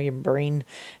exercise. Your brain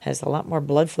has a lot more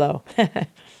blood flow.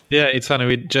 Yeah, it's funny.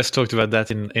 We just talked about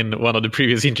that in one of the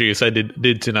previous interviews I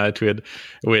did tonight with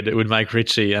Mike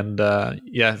Ritchie, and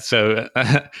so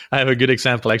I have a good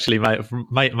example actually.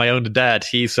 My own dad,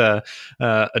 he's a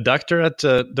doctor at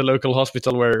the local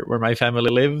hospital where my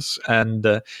family lives, and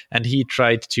he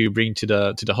tried to bring to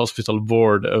the hospital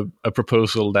board a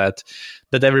proposal that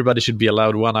everybody should be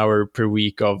allowed 1 hour per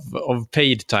week of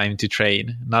paid time to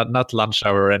train, not lunch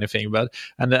hour or anything, but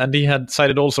and he had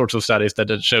cited all sorts of studies that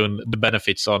had shown the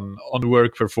benefits on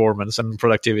work performance and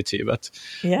productivity. But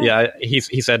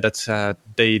he said that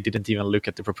they didn't even look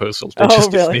at the proposal; they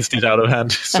just dismissed it out of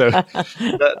hand. So that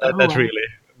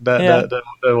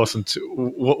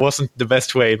wasn't the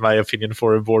best way, in my opinion,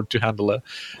 for a board to handle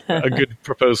a good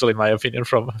proposal, in my opinion,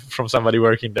 from somebody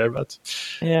working there. But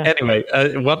anyway,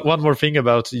 one more thing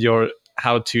about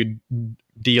how to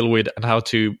deal with and how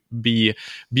to be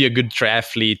a good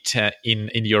triathlete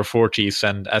in your 40s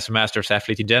and as a master's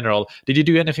athlete in general. Did you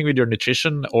do anything with your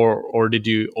nutrition, or did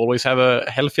you always have a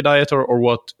healthy diet, or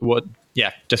what?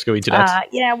 Yeah, just go into that.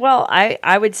 Well,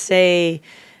 I would say,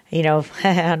 I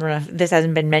don't know if this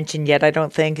hasn't been mentioned yet, I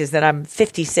don't think, is that I'm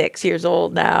 56 years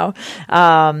old now.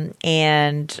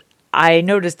 And I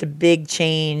noticed a big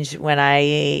change when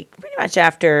I, pretty much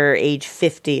after age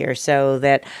 50 or so,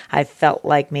 that I felt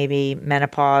like maybe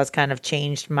menopause kind of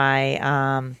changed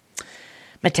my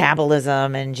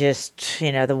metabolism and just,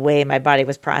 the way my body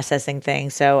was processing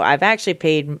things. So I've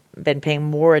actually been paying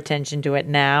more attention to it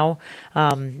now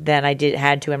than I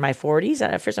had to in my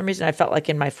 40s. For some reason, I felt like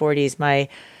in my 40s, my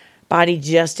body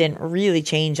just didn't really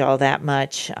change all that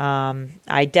much.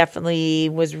 I definitely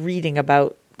was reading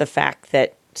about the fact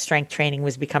that strength training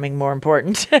was becoming more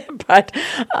important, but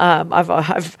I'm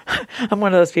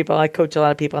one of those people. I coach a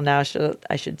lot of people now.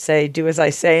 I should say, do as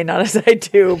I say, not as I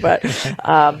do. But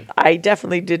I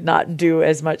definitely did not do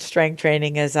as much strength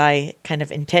training as I kind of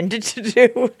intended to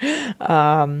do.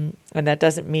 And that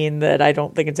doesn't mean that I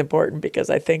don't think it's important, because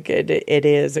I think it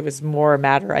is. It was more a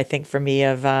matter, I think, for me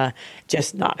of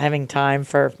just not having time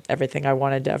for everything I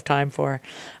wanted to have time for.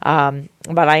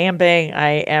 But I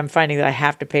am finding that I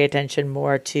have to pay attention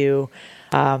more to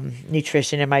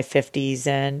nutrition in my 50s.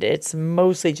 And it's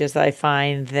mostly just that I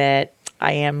find that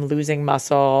I am losing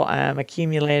muscle. I'm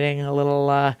accumulating a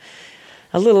little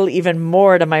even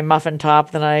more to my muffin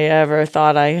top than I ever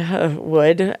thought I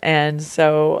would. And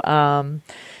so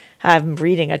I'm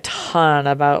reading a ton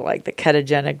about like the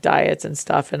ketogenic diets and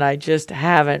stuff, and I just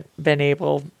haven't been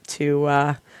able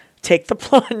to take the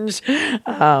plunge.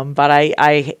 But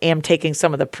I am taking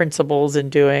some of the principles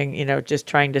and doing, just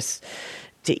trying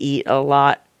to eat a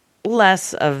lot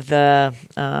less of the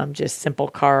just simple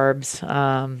carbs.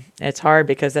 It's hard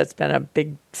because that's been a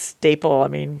big staple. I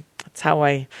mean, that's how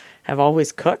I have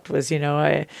always cooked was, you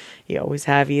always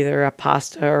have either a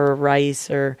pasta or rice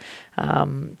or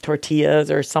tortillas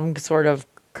or some sort of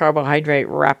carbohydrate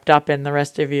wrapped up in the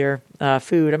rest of your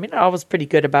food. I mean, I'm always pretty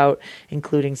good about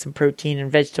including some protein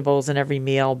and vegetables in every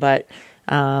meal, but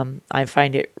I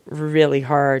find it really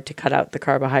hard to cut out the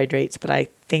carbohydrates. But I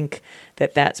think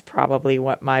that that's probably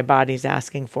what my body's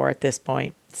asking for at this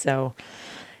point. So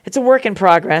it's a work in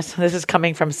progress. This is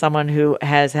coming from someone who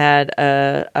has had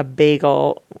a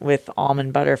bagel with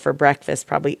almond butter for breakfast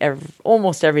probably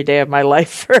almost every day of my life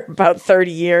for about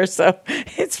 30 years. So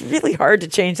it's really hard to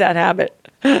change that habit.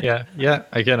 Yeah,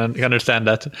 I can understand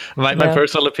that. My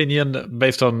personal opinion,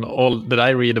 based on all that I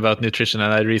read about nutrition,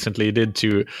 and I recently did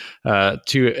two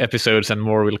episodes and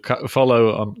more will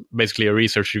follow on basically a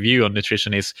research review on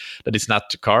nutrition, is that it's not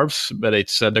carbs, but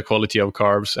it's the quality of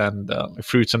carbs, and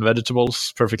fruits and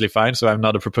vegetables perfectly fine. So I'm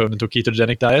not a proponent of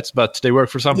ketogenic diets, but they work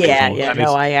for some people.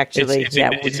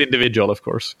 It's individual, of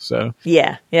course. So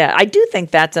yeah, I do think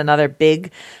that's another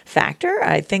big factor.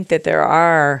 I think that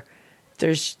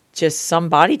there's just some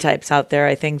body types out there,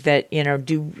 I think, that,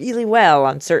 do really well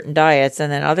on certain diets, and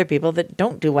then other people that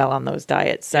don't do well on those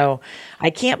diets. So I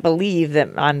can't believe that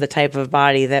I'm the type of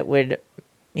body that would,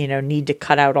 need to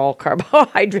cut out all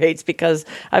carbohydrates because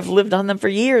I've lived on them for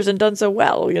years and done so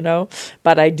well,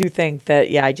 But I do think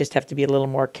that, I just have to be a little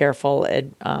more careful at,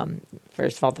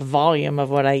 first of all, the volume of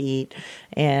what I eat,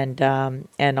 and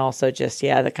also just,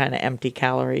 the kind of empty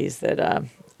calories that,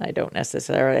 I don't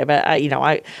necessarily, but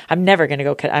I'm never going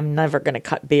to I'm never going to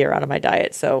cut beer out of my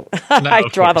diet. So I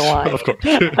draw the line. Of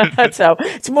course. So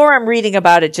it's more I'm reading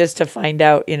about it just to find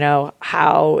out,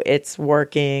 how it's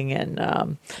working, and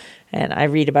I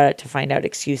read about it to find out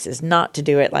excuses not to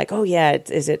do it. Like, oh yeah,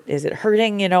 is it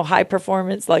hurting, high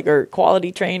performance, or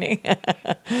quality training?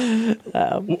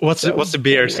 What's the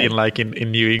beer scene like in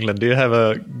New England? Do you have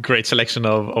a great selection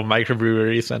of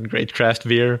microbreweries and great craft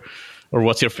beer? Or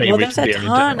what's your favorite beer? Well, there's a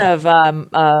ton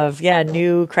of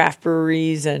new craft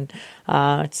breweries, and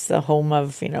it's the home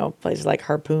of places like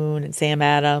Harpoon and Sam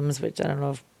Adams, which I don't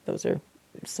know if those are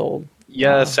sold.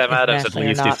 Yeah, Sam Adams at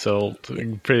least is sold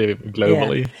pretty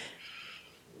globally.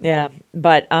 Yeah,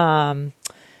 but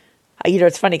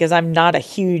it's funny because I'm not a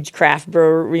huge craft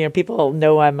brewer. People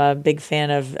know I'm a big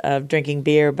fan of drinking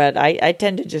beer, but I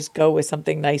tend to just go with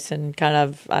something nice and kind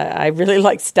of. I really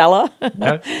like Stella,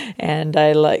 and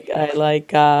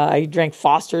I drank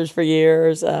Foster's for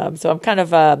years. So I'm kind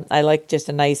of I like just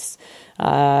a nice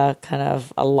kind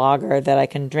of a lager that I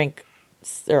can drink,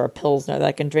 or a Pilsner that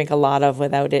I can drink a lot of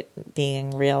without it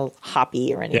being real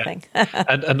hoppy or anything. Yeah.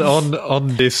 and on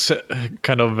this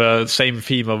kind of same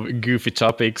theme of goofy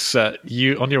topics,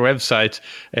 you on your website,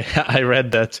 I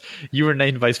read that you were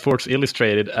named by Sports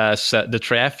Illustrated as the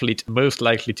triathlete most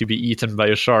likely to be eaten by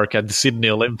a shark at the Sydney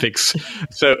Olympics.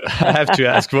 So I have to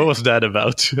ask, what was that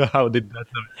about? How did that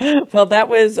happen? Well, that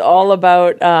was all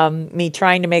about me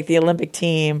trying to make the Olympic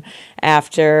team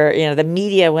after, the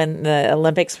media when the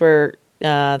Olympics were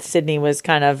Sydney was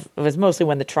mostly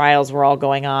when the trials were all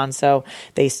going on. So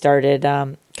they started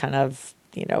the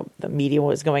media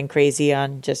was going crazy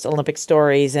on just Olympic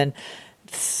stories. And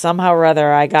somehow or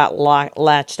other, I got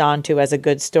latched onto as a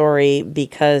good story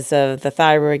because of the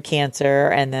thyroid cancer,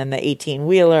 and then the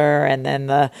 18-wheeler, and then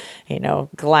the,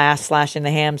 glass slashing the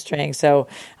hamstring. So,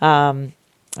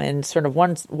 and sort of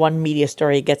one media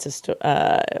story gets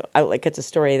outlet gets a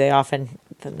story, they often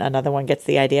another one gets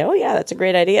the idea. Oh yeah, that's a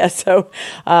great idea. So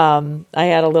I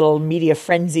had a little media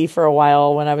frenzy for a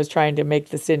while when I was trying to make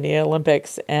the Sydney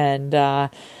Olympics, and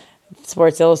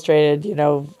Sports Illustrated,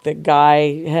 the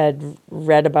guy had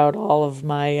read about all of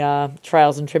my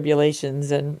trials and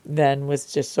tribulations, and then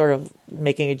was just sort of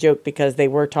making a joke because they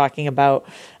were talking about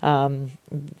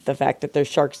the fact that there's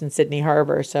sharks in Sydney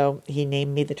Harbor. So he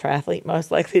named me the triathlete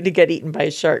most likely to get eaten by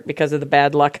a shark because of the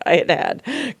bad luck I had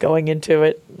going into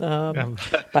it.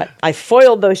 But I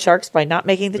foiled those sharks by not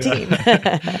making the team.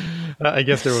 I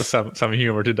guess there was some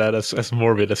humor to that, as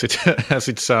morbid as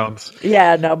it sounds.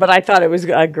 Yeah, no, but I thought it was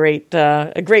a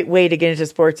great way to get into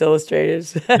Sports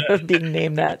Illustrated, being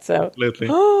named that. So absolutely.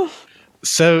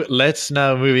 So let's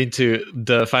now move into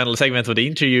the final segment of the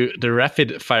interview, the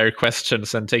rapid fire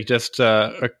questions, and take just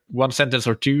one sentence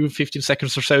or two, 15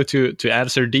 seconds or so to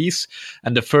answer these.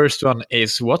 And the first one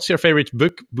is, what's your favorite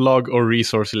book, blog, or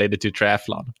resource related to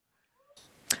triathlon?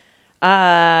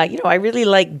 I really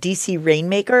like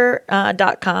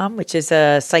DCRainmaker.com, which is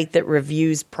a site that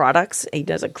reviews products. He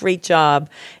does a great job,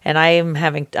 and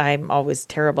I'm always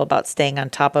terrible about staying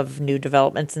on top of new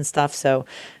developments and stuff. So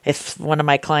if one of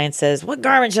my clients says, "What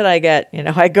Garmin should I get?"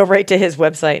 I go right to his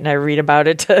website and I read about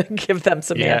it to give them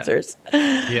some answers.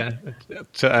 Yeah,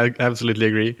 so I absolutely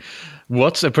agree.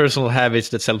 What's a personal habit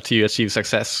that's helped you achieve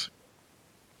success?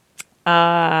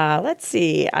 Let's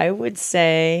see. I would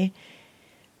say,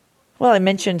 well, I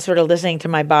mentioned sort of listening to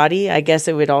my body. I guess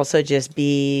it would also just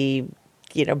be,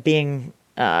 being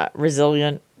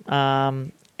resilient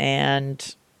and,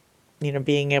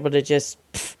 being able to just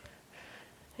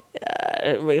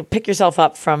pick yourself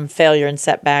up from failure and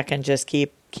setback and just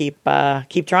keep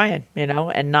trying,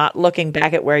 and not looking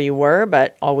back at where you were,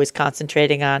 but always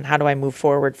concentrating on how do I move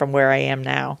forward from where I am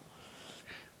now.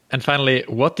 And finally,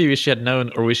 what do you wish you had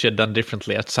known or wish you had done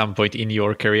differently at some point in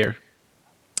your career?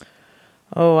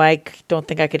 Oh, I don't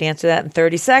think I could answer that in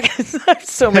 30 seconds.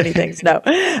 So many things. No.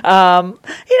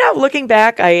 Looking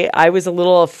back, I was a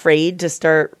little afraid to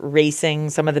start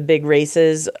racing some of the big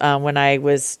races when I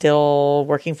was still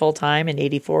working full time in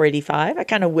 84, 85. I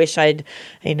kind of wish I'd,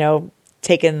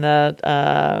 taken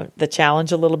the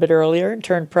challenge a little bit earlier and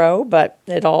turned pro, but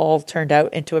it all turned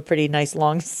out into a pretty nice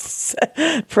long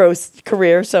pro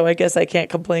career. So I guess I can't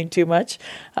complain too much.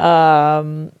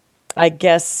 I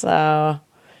guess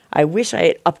I wish I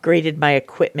had upgraded my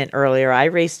equipment earlier. I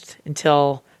raced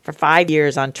for 5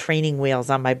 years on training wheels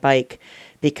on my bike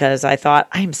because I thought,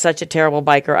 I'm such a terrible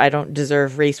biker, I don't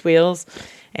deserve race wheels.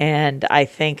 And I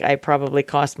think I probably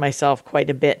cost myself quite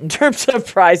a bit in terms of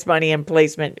prize money and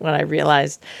placement when I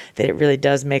realized that it really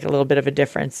does make a little bit of a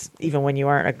difference, even when you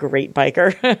aren't a great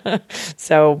biker.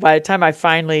 So by the time I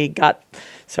finally got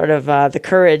sort of the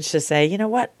courage to say, you know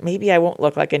what, maybe I won't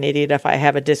look like an idiot if I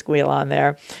have a disc wheel on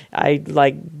there,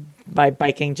 my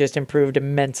biking just improved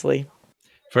immensely.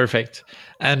 Perfect.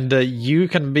 And you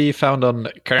can be found on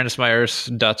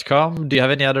karensmyers.com. Do you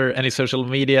have any social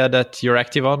media that you're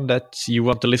active on that you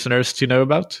want the listeners to know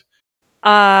about?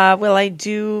 Well, I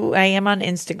do. I am on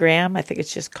Instagram. I think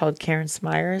it's just called Karen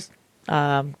Smyers.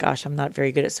 Gosh, I'm not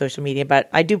very good at social media, but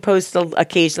I do post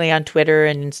occasionally on Twitter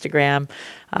and Instagram,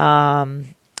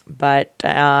 but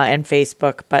and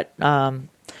Facebook. But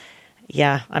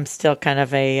yeah, I'm still kind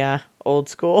of a old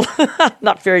school.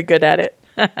 Not very good at it.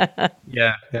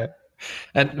 Yeah.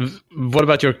 And what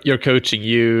about your coaching?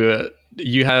 You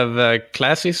have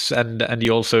classes, and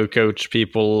you also coach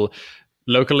people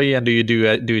locally, and do you do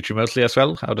it remotely as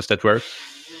well? How does that work?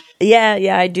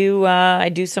 Yeah, I do. I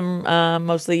do some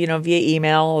mostly, via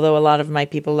email. Although a lot of my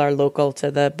people are local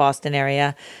to the Boston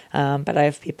area, but I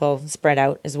have people spread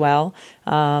out as well.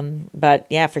 But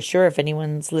yeah, for sure, if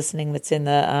anyone's listening that's in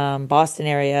the Boston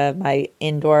area, my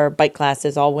indoor bike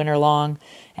classes all winter long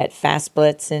at Fast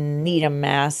Blitz in Needham,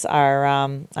 Mass.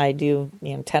 I do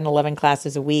 10, 11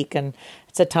 classes a week, and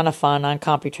it's a ton of fun on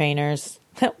CompuTrainers.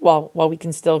 While we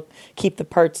can still keep the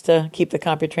parts to keep the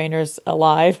CompuTrainers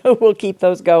alive, we'll keep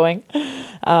those going.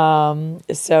 So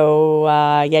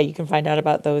you can find out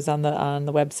about those on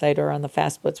the website or on the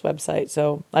Fast Blitz website.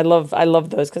 So I love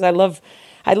those because I love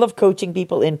coaching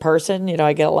people in person.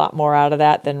 I get a lot more out of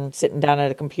that than sitting down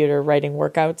at a computer writing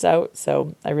workouts out.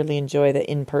 So I really enjoy the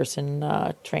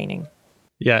in-person training.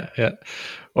 Yeah.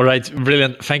 All right,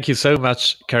 brilliant. Thank you so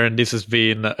much, Karen. This has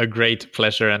been a great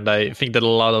pleasure, and I think that a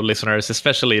lot of listeners,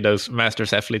 especially those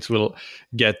masters athletes, will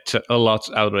get a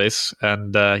lot out of this.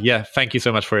 And thank you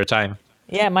so much for your time.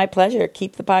 Yeah, my pleasure.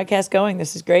 Keep the podcast going.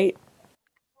 This is great.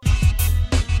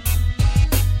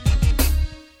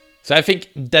 So I think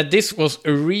that this was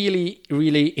a really,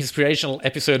 really inspirational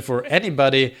episode for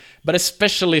anybody, but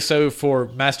especially so for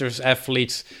Masters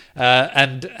athletes.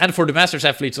 And for the Masters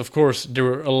athletes, of course, there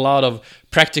were a lot of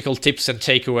practical tips and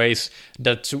takeaways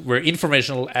that were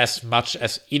informational as much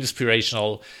as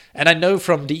inspirational. And I know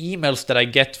from the emails that I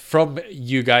get from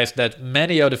you guys that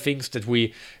many of the things that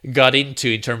we got into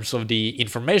in terms of the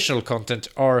informational content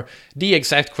are the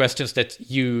exact questions that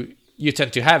you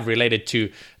tend to have related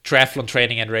to triathlon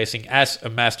training and racing as a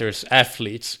Masters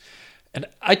athlete. And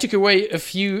I took away a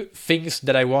few things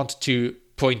that I want to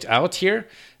point out here,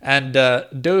 and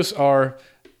those are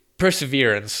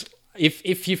perseverance.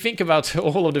 If you think about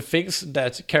all of the things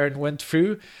that Karen went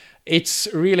through, it's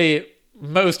really,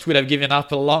 most would have given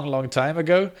up a long, long time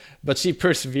ago, but she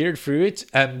persevered through it,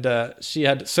 and she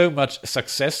had so much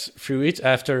success through it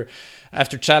after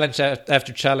challenge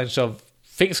after challenge of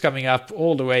things coming up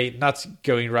all the way, not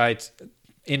going right,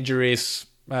 injuries,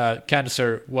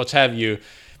 cancer, what have you.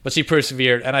 But she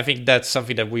persevered, and I think that's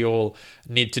something that we all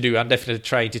need to do. I'm definitely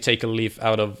trying to take a leaf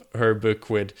out of her book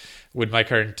with my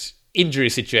current injury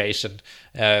situation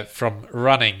from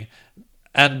running.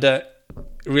 And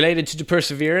related to the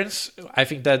perseverance, I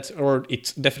think that, or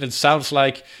it definitely sounds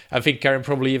like, I think Karen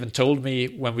probably even told me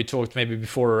when we talked maybe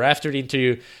before or after the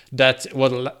interview, that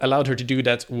what allowed her to do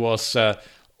that was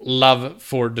love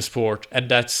for the sport. And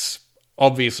that's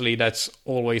always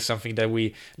something that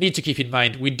we need to keep in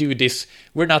mind. We do this,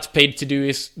 we're not paid to do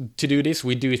this,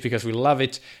 we do it because we love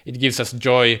it. It gives us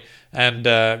joy, and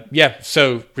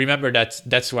so remember that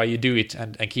that's why you do it,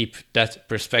 and keep that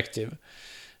perspective.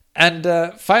 And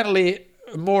finally,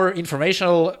 a more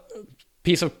informational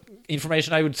piece of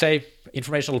information, I would say.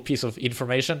 Informational piece of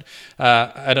information.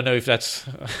 I don't know if that's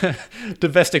the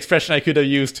best expression I could have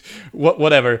used.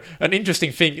 Whatever. An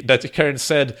interesting thing that Karen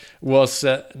said was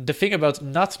the thing about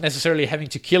not necessarily having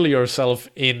to kill yourself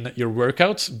in your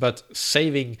workouts, but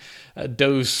saving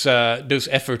those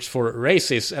efforts for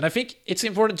races. And I think it's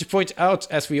important to point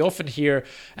out, as we often hear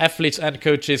athletes and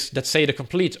coaches that say the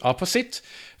complete opposite.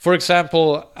 For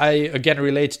example, I again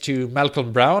relate to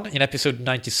Malcolm Brown in episode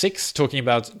 96, talking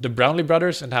about the Brownlee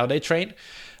brothers and how they train.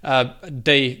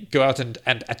 They go out and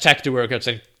attack the workouts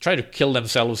and try to kill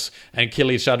themselves and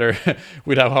kill each other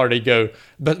with how hard they go.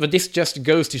 But this just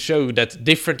goes to show that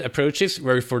different approaches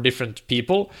work for different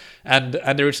people, and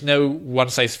there is no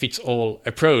one-size-fits-all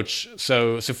approach.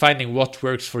 So finding what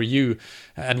works for you,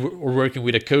 or working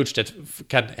with a coach that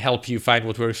can help you find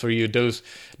what works for you,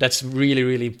 that's really,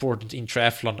 really important in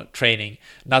triathlon training,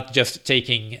 not just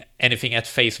taking anything at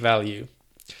face value.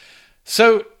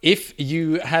 So if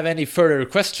you have any further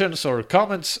questions or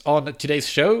comments on today's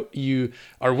show, you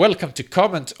are welcome to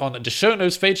comment on the show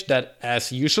notes page that,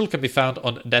 as usual, can be found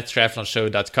on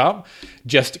thattriathlonshow.com.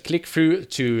 Just click through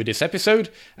to this episode,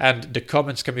 and the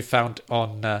comments can be found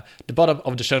on the bottom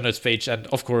of the show notes page. And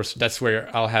of course, that's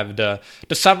where I'll have the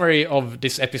summary of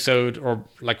this episode, or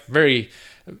like very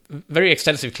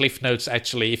extensive cliff notes.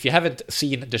 Actually, if you haven't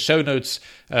seen the show notes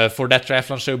for That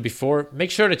Triathlon Show before,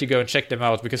 make sure that you go and check them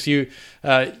out, because you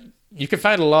can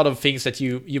find a lot of things that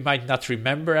you might not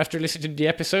remember after listening to the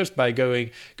episodes by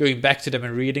going back to them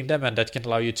and reading them, and that can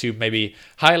allow you to maybe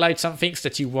highlight some things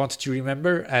that you want to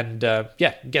remember, and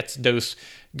get those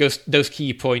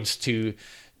key points to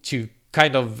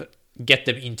kind of get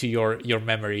them into your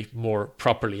memory more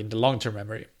properly, in the long-term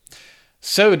memory.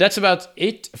 So that's about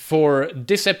it for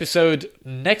this episode.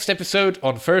 Next episode,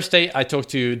 on Thursday, I talked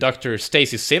to Dr.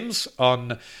 Stacy Sims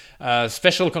on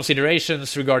special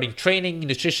considerations regarding training,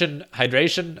 nutrition,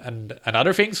 hydration, and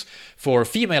other things for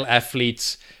female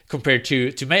athletes compared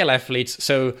to male athletes.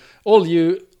 So all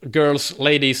you girls,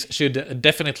 ladies, should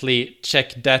definitely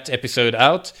check that episode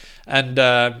out. And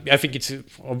I think it's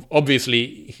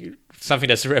obviously something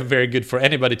that's very good for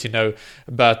anybody to know,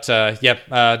 but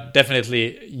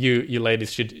definitely you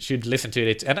ladies should listen to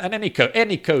it, and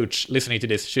any coach listening to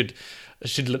this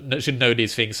should know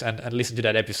these things and listen to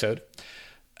that episode.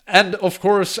 And of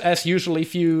course, as usual,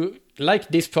 if you like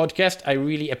this podcast, I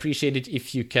really appreciate it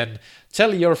if you can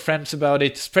tell your friends about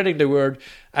it, spreading the word.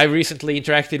 I recently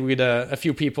interacted with a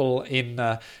few people in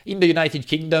the United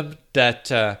Kingdom that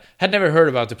had never heard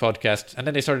about the podcast, and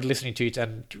then they started listening to it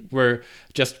and were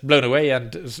just blown away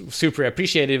and super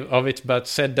appreciative of it, but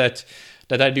said that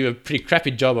I do a pretty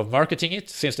crappy job of marketing it,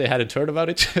 since they hadn't heard about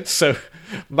it. So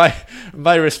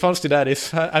my response to that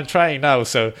is, I'm trying now.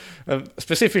 So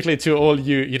specifically to all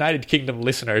you United Kingdom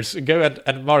listeners, go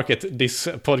and market this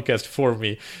podcast for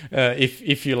me.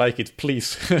 If you like it,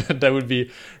 please. That would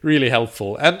be really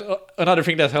helpful. And another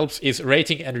thing that helps is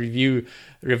rating and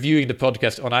reviewing the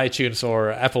podcast on iTunes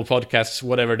or Apple Podcasts,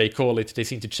 whatever they call it. They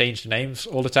seem to change the names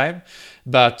all the time.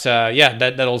 But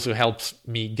that also helps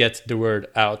me get the word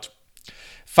out.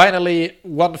 Finally,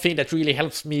 one thing that really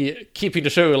helps me keeping the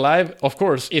show alive, of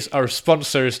course, is our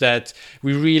sponsors that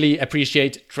we really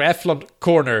appreciate. Triathlon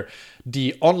Corner,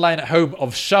 the online home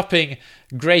of shopping,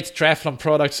 great triathlon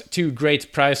products to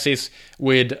great prices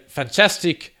with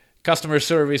fantastic customer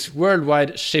service,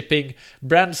 worldwide shipping,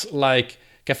 brands like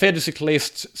Café du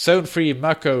Cycliste, Zone Free,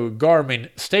 Mako, Garmin,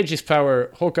 Stages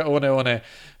Power, Hoka One One,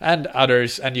 and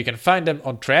others. And you can find them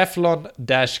on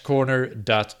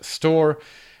triathlon-corner.store.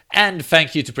 And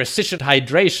thank you to Precision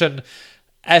Hydration.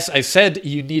 As I said,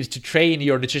 you need to train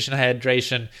your nutrition and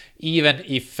hydration, even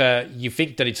if you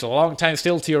think that it's a long time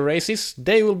still to your races.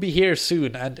 They will be here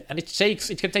soon, and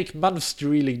it can take months to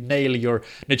really nail your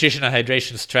nutrition and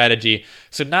hydration strategy.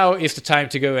 So now is the time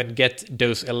to go and get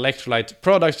those electrolyte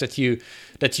products that you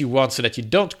want, so that you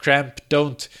don't cramp,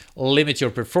 don't limit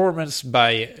your performance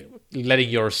by letting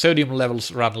your sodium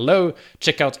levels run low.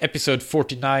 Check out episode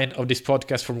 49 of this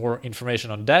podcast for more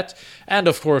information on that. And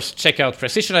of course, check out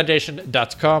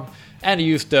precisionhydration.com and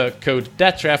use the code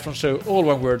THATTRIATHLONSHOW, all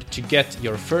one word, to get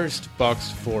your first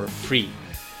box for free.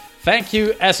 Thank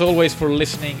you as always for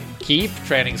listening. Keep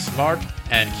training smart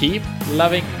and keep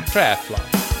loving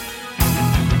triathlon.